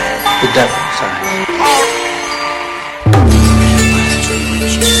 The devil's eyes.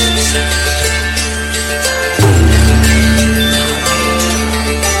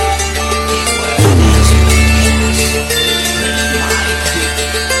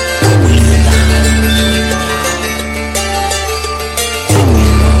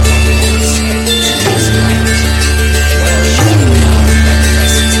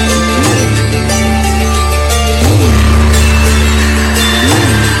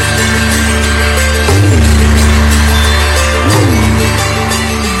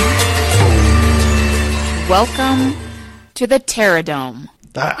 Welcome to the Terrordome.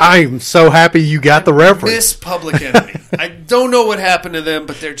 I'm so happy you got the reference. This Public Enemy. I don't know what happened to them,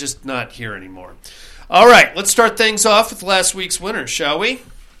 but they're just not here anymore. All right, let's start things off with last week's winner, shall we?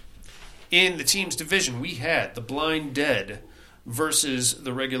 In the team's division, we had the Blind Dead versus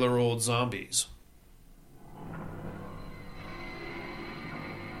the regular old zombies.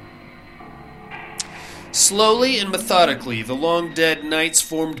 Slowly and methodically, the long dead knights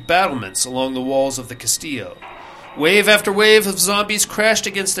formed battlements along the walls of the Castillo. Wave after wave of zombies crashed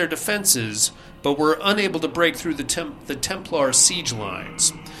against their defenses, but were unable to break through the Templar siege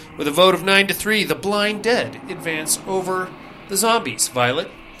lines. With a vote of 9-3, the Blind Dead advance over the zombies. Violet,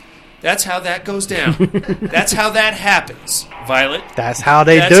 that's how that goes down. That's how that happens, Violet. That's how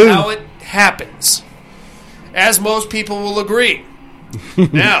they do. That's how it happens. As most people will agree.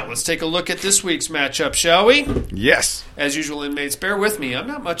 Now, let's take a look at this week's matchup, shall we? Yes. As usual, inmates, bear with me. I'm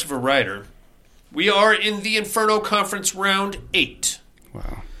not much of a writer. We are in the Inferno Conference Round 8.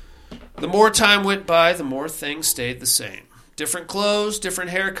 Wow. The more time went by, the more things stayed the same. Different clothes,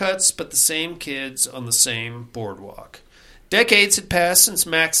 different haircuts, but the same kids on the same boardwalk. Decades had passed since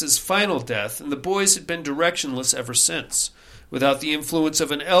Max's final death, and the boys had been directionless ever since. Without the influence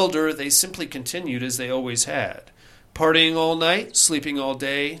of an elder, they simply continued as they always had. Partying all night, sleeping all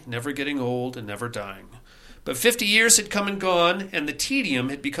day, never getting old and never dying. But 50 years had come and gone, and the tedium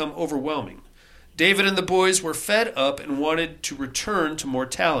had become overwhelming. David and the boys were fed up and wanted to return to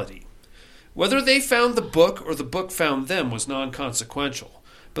mortality. Whether they found the book or the book found them was non-consequential.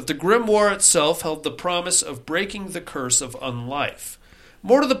 but the grimoire itself held the promise of breaking the curse of unlife.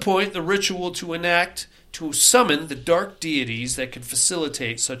 More to the point, the ritual to summon the dark deities that could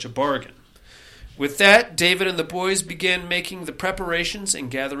facilitate such a bargain. With that, David and the boys began making the preparations and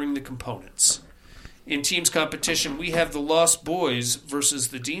gathering the components. In team's competition, we have the Lost Boys versus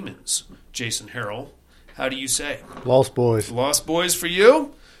the Demons. Jason Harrell, how do you say? Lost Boys. Lost Boys for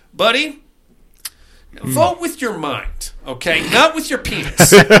you? Buddy, vote with your mind, okay? Not with your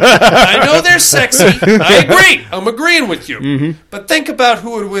penis. I know they're sexy. I agree. I'm agreeing with you. But think about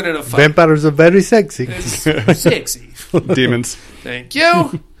who would win in a fight. Vampires are very sexy. It's sexy. Demons. Thank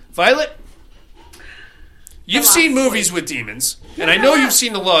you. Violet? You've seen movies with demons, and I know you've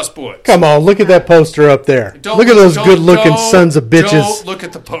seen The Lost Boys. Come on, look at that poster up there. Look at those good-looking sons of bitches. Don't look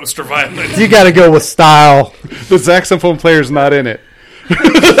at the poster, Violet. You got to go with style. The saxophone player's not in it.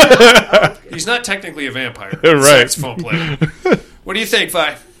 He's not technically a vampire. Right. Saxophone player. What do you think,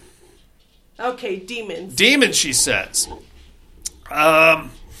 Vi? Okay, demons. Demons, she says.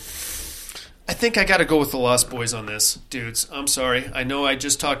 I think I got to go with the Lost Boys on this, dudes. I'm sorry. I know I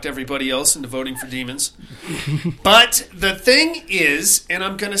just talked everybody else into voting for demons. But the thing is, and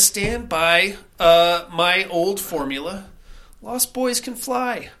I'm going to stand by my old formula, Lost Boys can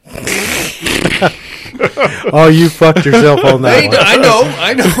fly. Oh, you fucked yourself on that one. I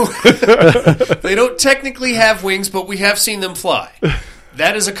know. They don't technically have wings, but we have seen them fly.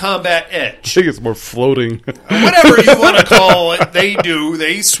 That is a combat edge. I think it's more floating. Whatever you want to call it, they do.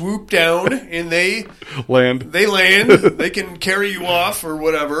 They swoop down and they land. They can carry you off or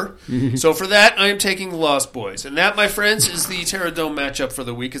whatever. So for that, I am taking the Lost Boys. And that, my friends, is the Terror Dome matchup for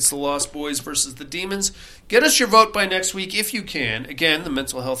the week. It's the Lost Boys versus the Demons. Get us your vote by next week if you can. Again, the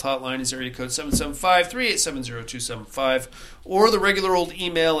mental health hotline is area code 775-387-0275 or the regular old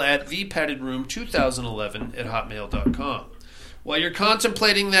email at thepaddedroom2011@hotmail.com. While you're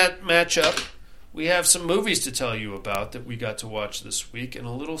contemplating that matchup, we have some movies to tell you about that we got to watch this week in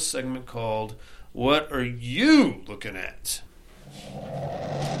a little segment called What Are You Looking At?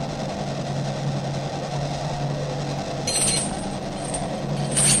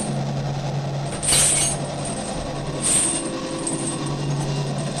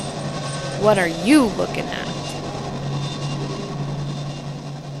 What are you looking at?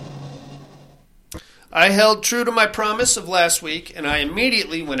 I held true to my promise of last week, and I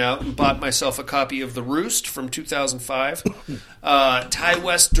immediately went out and bought myself a copy of The Roost from 2005. Ty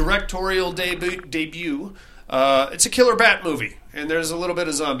West directorial debut. It's a killer bat movie, and there's a little bit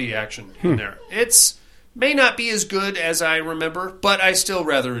of zombie action in there. It's may not be as good as I remember, but I still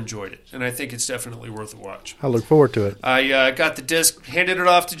rather enjoyed it, and I think it's definitely worth a watch. I look forward to it. I got the disc, handed it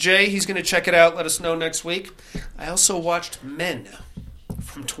off to Jay. He's going to check it out, let us know next week. I also watched Men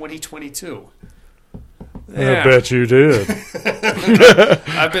from 2022. Yeah. I bet you did.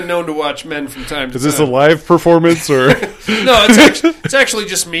 I've been known to watch Men from time to time. Is this a live performance or? No, it's actually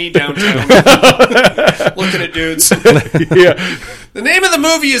just me downtown looking at dudes. Yeah. The name of the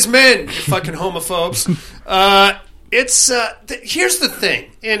movie is Men, you fucking homophobes. Here's the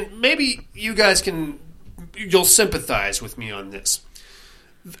thing, and maybe you guys you'll sympathize with me on this.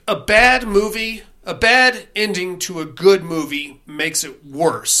 A bad movie, a bad ending to a good movie makes it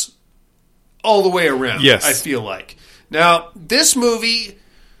worse. All the way around, yes. I feel like. Now, this movie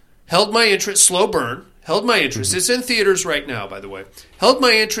held my interest, slow burn, held my interest. It's in theaters right now, by the way. Held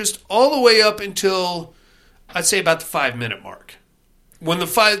my interest all the way up until, I'd say, about the 5-minute mark. When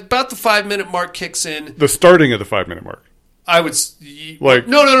about the 5-minute mark kicks in. The starting of the 5-minute mark. I would... Like,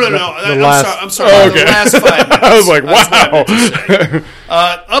 no. I'm sorry. Oh, okay. The last 5 minutes. I was like, wow.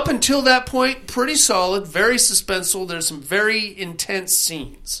 Up until that point, pretty solid, very suspenseful. There's some very intense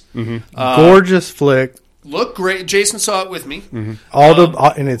scenes. Gorgeous flick. Looked great. Jason saw it with me. And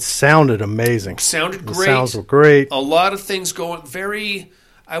it sounded amazing. Sounded great. The sounds were great. A lot of things going very,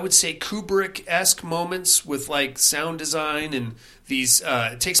 I would say, Kubrick-esque moments with like sound design and these.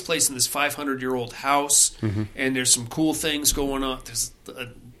 It takes place in this 500-year-old house, and there's some cool things going on.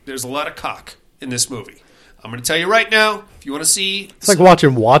 There's a lot of cock in this movie. I'm going to tell you right now, if you want to see... It's like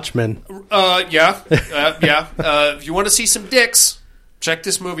watching Watchmen. Yeah. If you want to see some dicks, check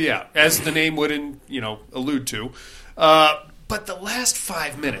this movie out, as the name would allude to. But the last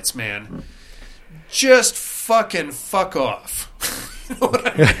 5 minutes, man, just fucking fuck off. You know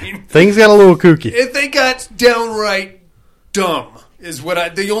what I mean? Things got a little kooky. They got downright dumb, is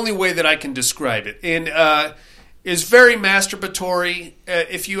the only way that I can describe it. And is very masturbatory.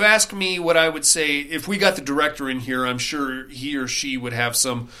 If you ask me what I would say, if we got the director in here, I'm sure he or she would have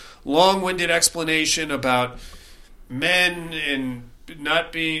some long-winded explanation about men and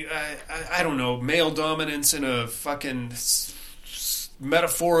not being, I don't know, male dominance in a fucking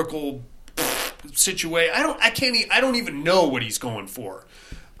metaphorical situation. I don't even know what he's going for.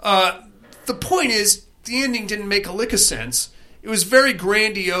 The point is, the ending didn't make a lick of sense. It was very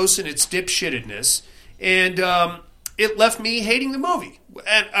grandiose in its dipshittedness, and it left me hating the movie.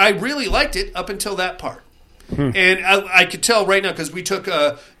 And I really liked it up until that part. And I could tell right now, because we took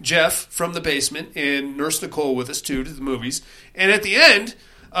Jeff from the basement and Nurse Nicole with us, too, to the movies. And at the end,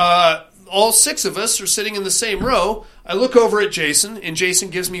 all 6 of us are sitting in the same row. I look over at Jason, and Jason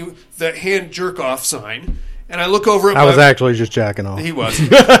gives me the hand jerk-off sign. And I look over at I was actually just jacking off. He was.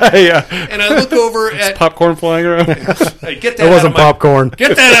 Yeah. And I look over at... popcorn flying around. Hey, get that It wasn't popcorn. popcorn.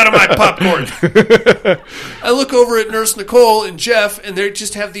 Get that out of my popcorn. I look over at Nurse Nicole and Jeff, and they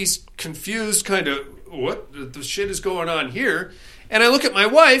just have these confused kind of, what the shit is going on here? And I look at my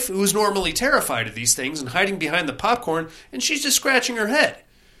wife, who's normally terrified of these things and hiding behind the popcorn, and she's just scratching her head.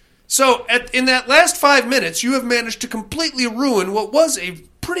 So in that last 5 minutes, you have managed to completely ruin what was a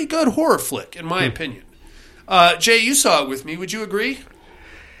pretty good horror flick, in my opinion. Jay, you saw it with me. Would you agree?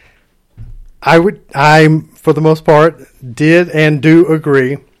 I for the most part, did and do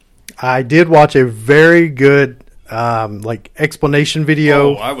agree. I did watch a very good explanation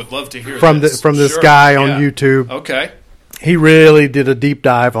video. Oh, I would love to hear from this. from this Sure. guy Yeah. on YouTube. Okay. He really did a deep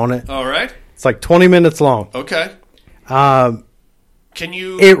dive on it. All right. It's like 20 minutes long. Okay. Can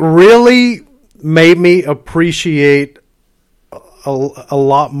you... It really made me appreciate a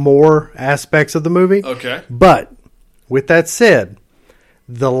lot more aspects of the movie. Okay. But with that said,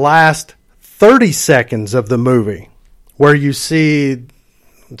 the last 30 seconds of the movie where you see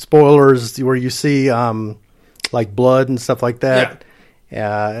spoilers, where you see like blood and stuff like that,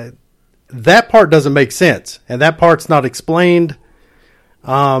 that part doesn't make sense. And that part's not explained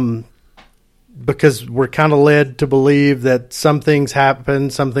because we're kind of led to believe that some things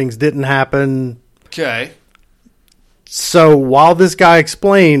happened, some things didn't happen. Okay. So while this guy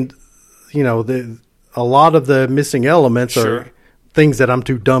explained, a lot of the missing elements are things that I'm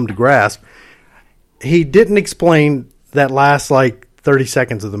too dumb to grasp, he didn't explain that last 30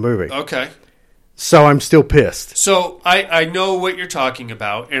 seconds of the movie. Okay. So I'm still pissed. So I know what you're talking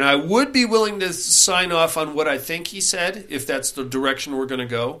about, and I would be willing to sign off on what I think he said, if that's the direction we're going to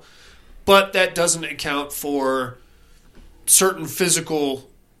go. But that doesn't account for certain physical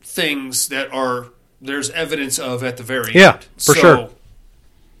things that there's evidence of at the very end. For sure.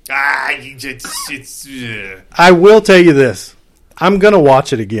 It's I will tell you this. I'm going to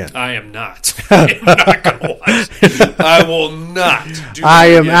watch it again. I am not. I'm not going to watch it. I will not do I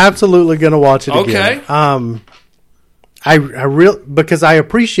that am again. absolutely going to watch it again. Okay. Because I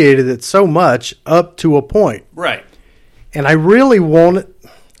appreciated it so much up to a point. Right. And I really want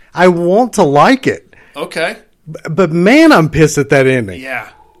to like it. Okay. But man, I'm pissed at that ending. Yeah.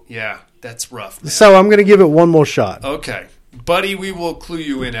 That's rough, man. So I'm going to give it one more shot. Okay. Buddy, we will clue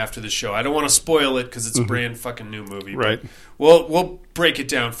you in after the show. I don't want to spoil it because it's a brand fucking new movie. Right. We'll break it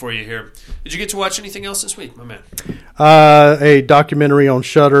down for you here. Did you get to watch anything else this week, my man? A documentary on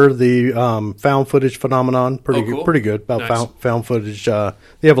Shudder, the found footage phenomenon. Pretty cool. good. Pretty good about Nice. found footage. The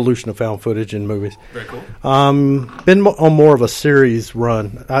evolution of found footage in movies. Very cool. Been on more of a series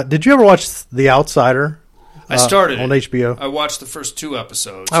run. Did you ever watch The Outsider? I started on it. HBO. I watched the first 2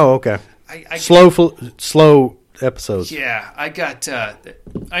 episodes. Oh, okay. I Slow episodes. Yeah, I got.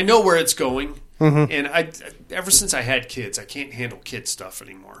 I know where it's going, and ever since I had kids, I can't handle kid stuff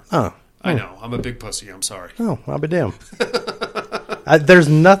anymore. Oh, I know. I'm a big pussy. I'm sorry. Oh, I'll be damned. There's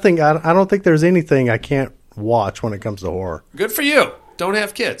nothing. I don't think there's anything I can't watch when it comes to horror. Good for you. Don't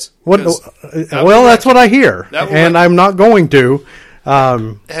have kids. Well, that's what I hear, and I'm not going to.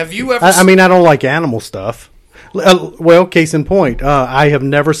 Have you ever? I mean, I don't like animal stuff. Well, case in point, I have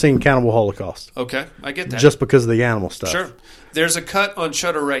never seen Cannibal Holocaust. Okay, I get that. Just because of the animal stuff. Sure. There's a cut on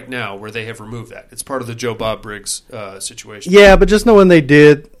Shudder right now where they have removed that. It's part of the Joe Bob Briggs situation. Yeah, but just knowing they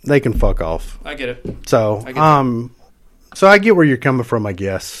did, they can fuck off. I get it. So, I get that. So I get where you're coming from, I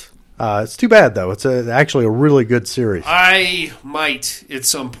guess. It's too bad, though. It's actually a really good series. I might, at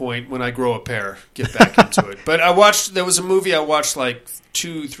some point, when I grow a pair, get back into it. But there was a movie I watched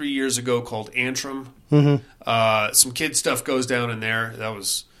 2-3 years ago called Antrim. Mm-hmm. Some kid stuff goes down in there. That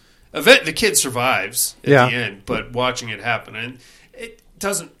was... The kid survives at the end, but watching it happen. And it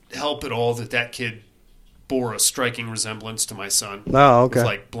doesn't help at all that kid bore a striking resemblance to my son. Oh, okay.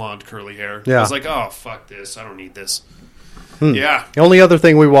 With blonde curly hair. Yeah. I was like, oh, fuck this. I don't need this. Yeah. The only other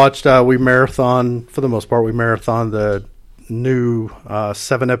thing we watched, for the most part, we marathoned the new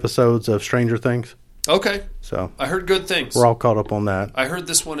 7 episodes of Stranger Things. Okay. So I heard good things. We're all caught up on that. I heard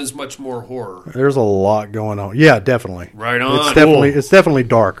this one is much more horror. There's a lot going on. Yeah, definitely. Right on. It's definitely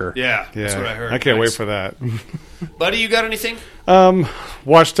darker. Yeah, that's what I heard. I can't wait for that. Buddy, you got anything?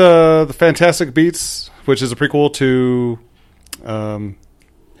 Watched The Fantastic Beasts, which is a prequel to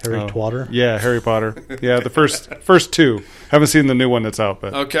Harry Potter? Yeah, Harry Potter. Yeah, the first two. Haven't seen the new one that's out,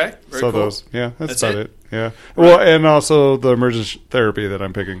 but okay, very so cool. those. Yeah, that's about it. Yeah. Right. Well, and also the emergence therapy that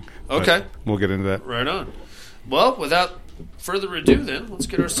I'm picking. Okay, we'll get into that. Right on. Well, without further ado, then let's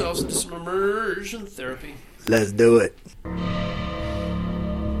get ourselves into some immersion therapy. Let's do it.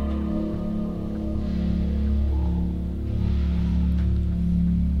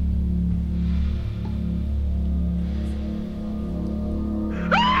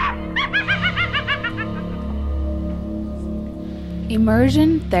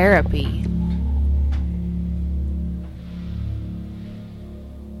 Immersion therapy.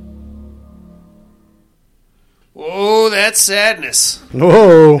 Whoa, that's sadness.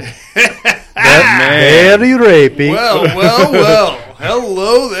 Whoa. Very rapey. Well.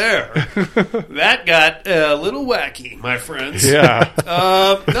 Hello there. That got a little wacky, my friends. Yeah.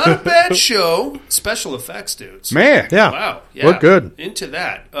 Not a bad show. Special effects, dudes. Man. Yeah. Wow. Yeah. Look good. Into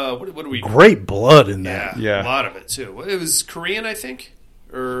that. What are we? Great blood in that. Yeah. A lot of it, too. It was Korean, I think?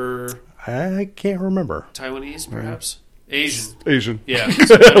 Or I can't remember. Taiwanese, perhaps? Asian. Yeah.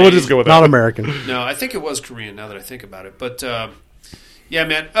 We'll just go with that. Not American. No, I think it was Korean now that I think about it. But, yeah,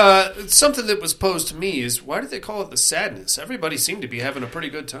 man, something that was posed to me is, why did they call it the sadness? Everybody seemed to be having a pretty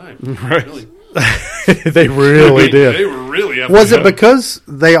good time. Right. Really. They really did. They were really having Was it because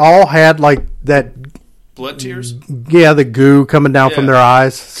they all had, like, that... blood tears? Yeah, the goo coming down from their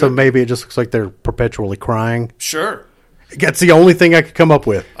eyes. So maybe it just looks like they're perpetually crying. Sure. That's the only thing I could come up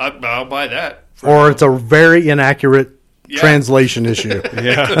with. I'll buy that. Or it's a very inaccurate translation issue.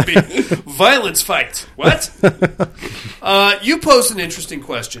 It could be. Violence fight. What? You posed an interesting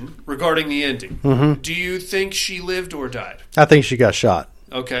question regarding the ending. Mm-hmm. Do you think she lived or died? I think she got shot.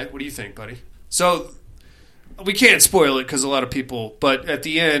 Okay. What do you think, buddy? So, we can't spoil it because a lot of people, but at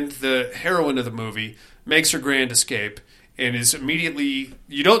the end, the heroine of the movie makes her grand escape and is immediately,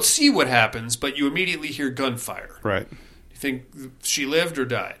 you don't see what happens, but you immediately hear gunfire. Right. You think she lived or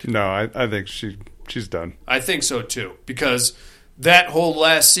died? No, I think she's done. I think so too, because that whole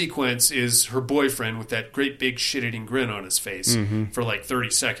last sequence is her boyfriend with that great big shit-eating grin on his face for like 30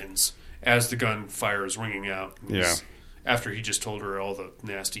 seconds as the gunfire is ringing out. Yeah. After he just told her all the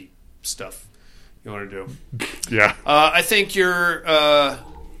nasty stuff you want to do. Yeah. I think your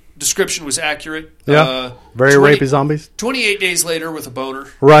description was accurate. Yeah. Very rapey zombies. 28 days later with a boner.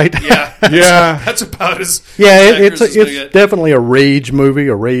 Right. Yeah. Yeah. That's about as it's definitely a rage movie,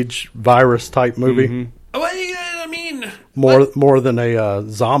 a rage virus type movie. Mm-hmm. Well, yeah, I mean... More than a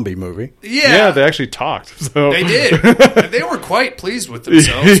zombie movie. Yeah. They actually talked. So. They did. And they were quite pleased with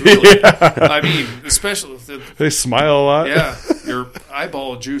themselves, really. Yeah. I mean, especially... They smile a lot. Yeah. Your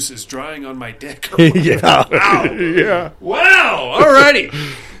eyeball juice is drying on my dick. Yeah. Wow. Yeah. Wow. All righty.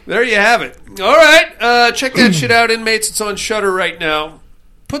 There you have it. All right. Check that shit out, inmates. It's on Shudder right now.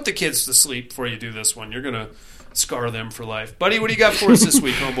 Put the kids to sleep before you do this one. You're going to scar them for life. Buddy, what do you got for us this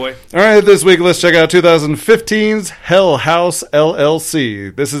week, homeboy? All right, this week let's check out 2015's Hell House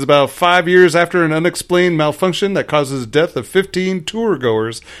LLC. This is about 5 years after an unexplained malfunction that causes the death of 15 tour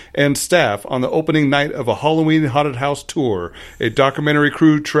goers and staff on the opening night of a Halloween haunted house tour. A documentary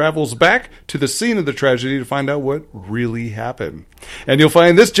crew travels back to the scene of the tragedy to find out what really happened. And you'll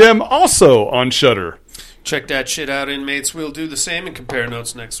find this gem also on Shudder. Check that shit out, inmates. We'll do the same and compare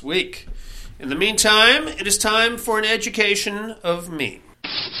notes next week. In the meantime, it is time for an education of me.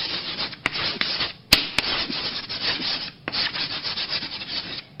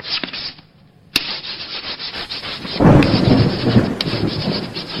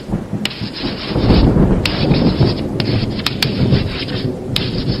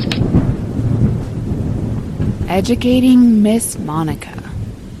 Educating Miss Monica.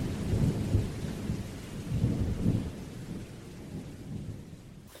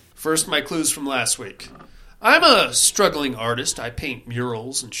 First, my clues from last week. I'm a struggling artist. I paint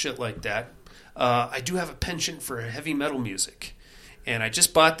murals and shit like that. I do have a penchant for heavy metal music. And I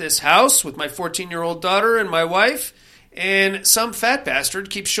just bought this house with my 14-year-old daughter and my wife, and some fat bastard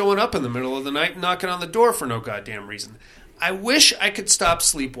keeps showing up in the middle of the night and knocking on the door for no goddamn reason. I wish I could stop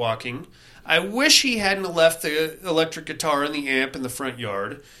sleepwalking. I wish he hadn't left the electric guitar and the amp in the front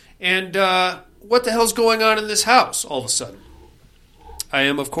yard. And what the hell's going on in this house all of a sudden? I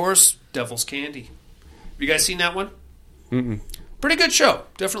am, of course, Devil's Candy. Have you guys seen that one? Mm-mm. Pretty good show.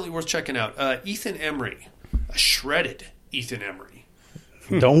 Definitely worth checking out. Ethan Embry. A shredded Ethan Embry.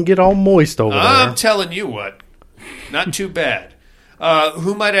 Don't get all moist over I'm there. telling you what. Not too bad.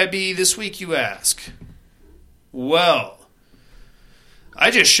 Who might I be this week, you ask? Well,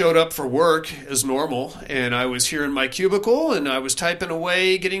 I just showed up for work as normal, and I was here in my cubicle, and I was typing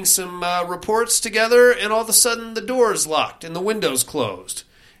away, getting some reports together, and all of a sudden the door's locked and the window's closed.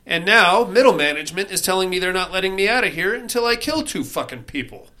 And now middle management is telling me they're not letting me out of here until I kill 2 fucking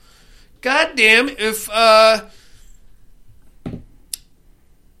people. Goddamn if,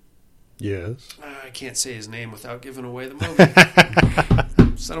 Yes. I can't say his name without giving away the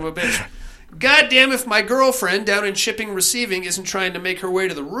movie. Son of a bitch. Goddamn if my girlfriend down in shipping receiving isn't trying to make her way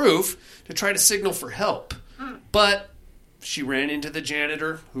to the roof to try to signal for help. But she ran into the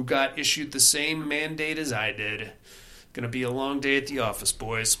janitor who got issued the same mandate as I did. Gonna be a long day at the office,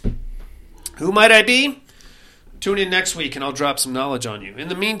 boys. Who might I be? Tune in next week and I'll drop some knowledge on you. In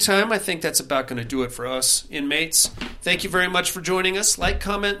the meantime, I think that's about going to do it for us, inmates. Thank you very much for joining us. Like,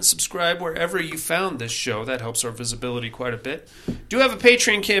 comment, and subscribe wherever you found this show. That helps our visibility quite a bit. Do have a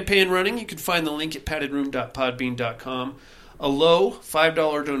Patreon campaign running. You can find the link at paddedroom.podbean.com. A low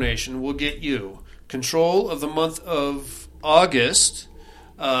 $5 donation will get you control of the month of August,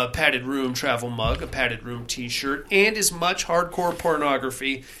 a padded room travel mug, a padded room t-shirt, and as much hardcore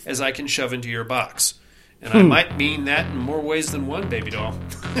pornography as I can shove into your box. And I might mean that in more ways than one, baby doll.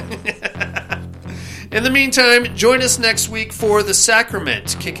 In the meantime, join us next week for The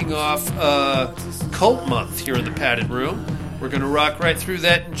Sacrament, kicking off Cult Month here in the Padded Room. We're going to rock right through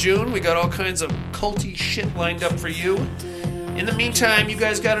that in June. We got all kinds of culty shit lined up for you. In the meantime, you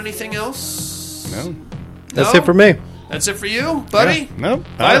guys got anything else? No. That's it for me. That's it for you, buddy? Yeah. No.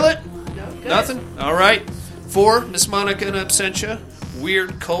 Violet? No, nothing? All right. For Miss Monica in absentia,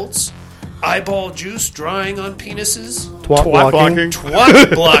 weird cults, eyeball juice drying on penises. Twat blocking.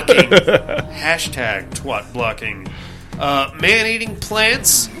 Twat blocking. Hashtag twat blocking. Man-eating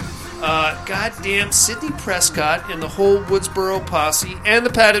plants. Goddamn Sidney Prescott and the whole Woodsboro posse and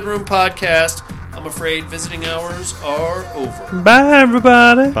the Padded Room podcast. I'm afraid visiting hours are over. Bye,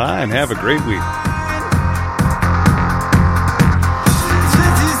 everybody. Bye, and have a great week.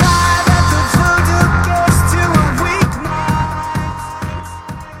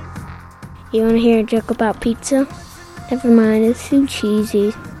 You want to hear a joke about pizza? Never mind, it's too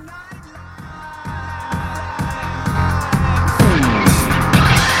cheesy.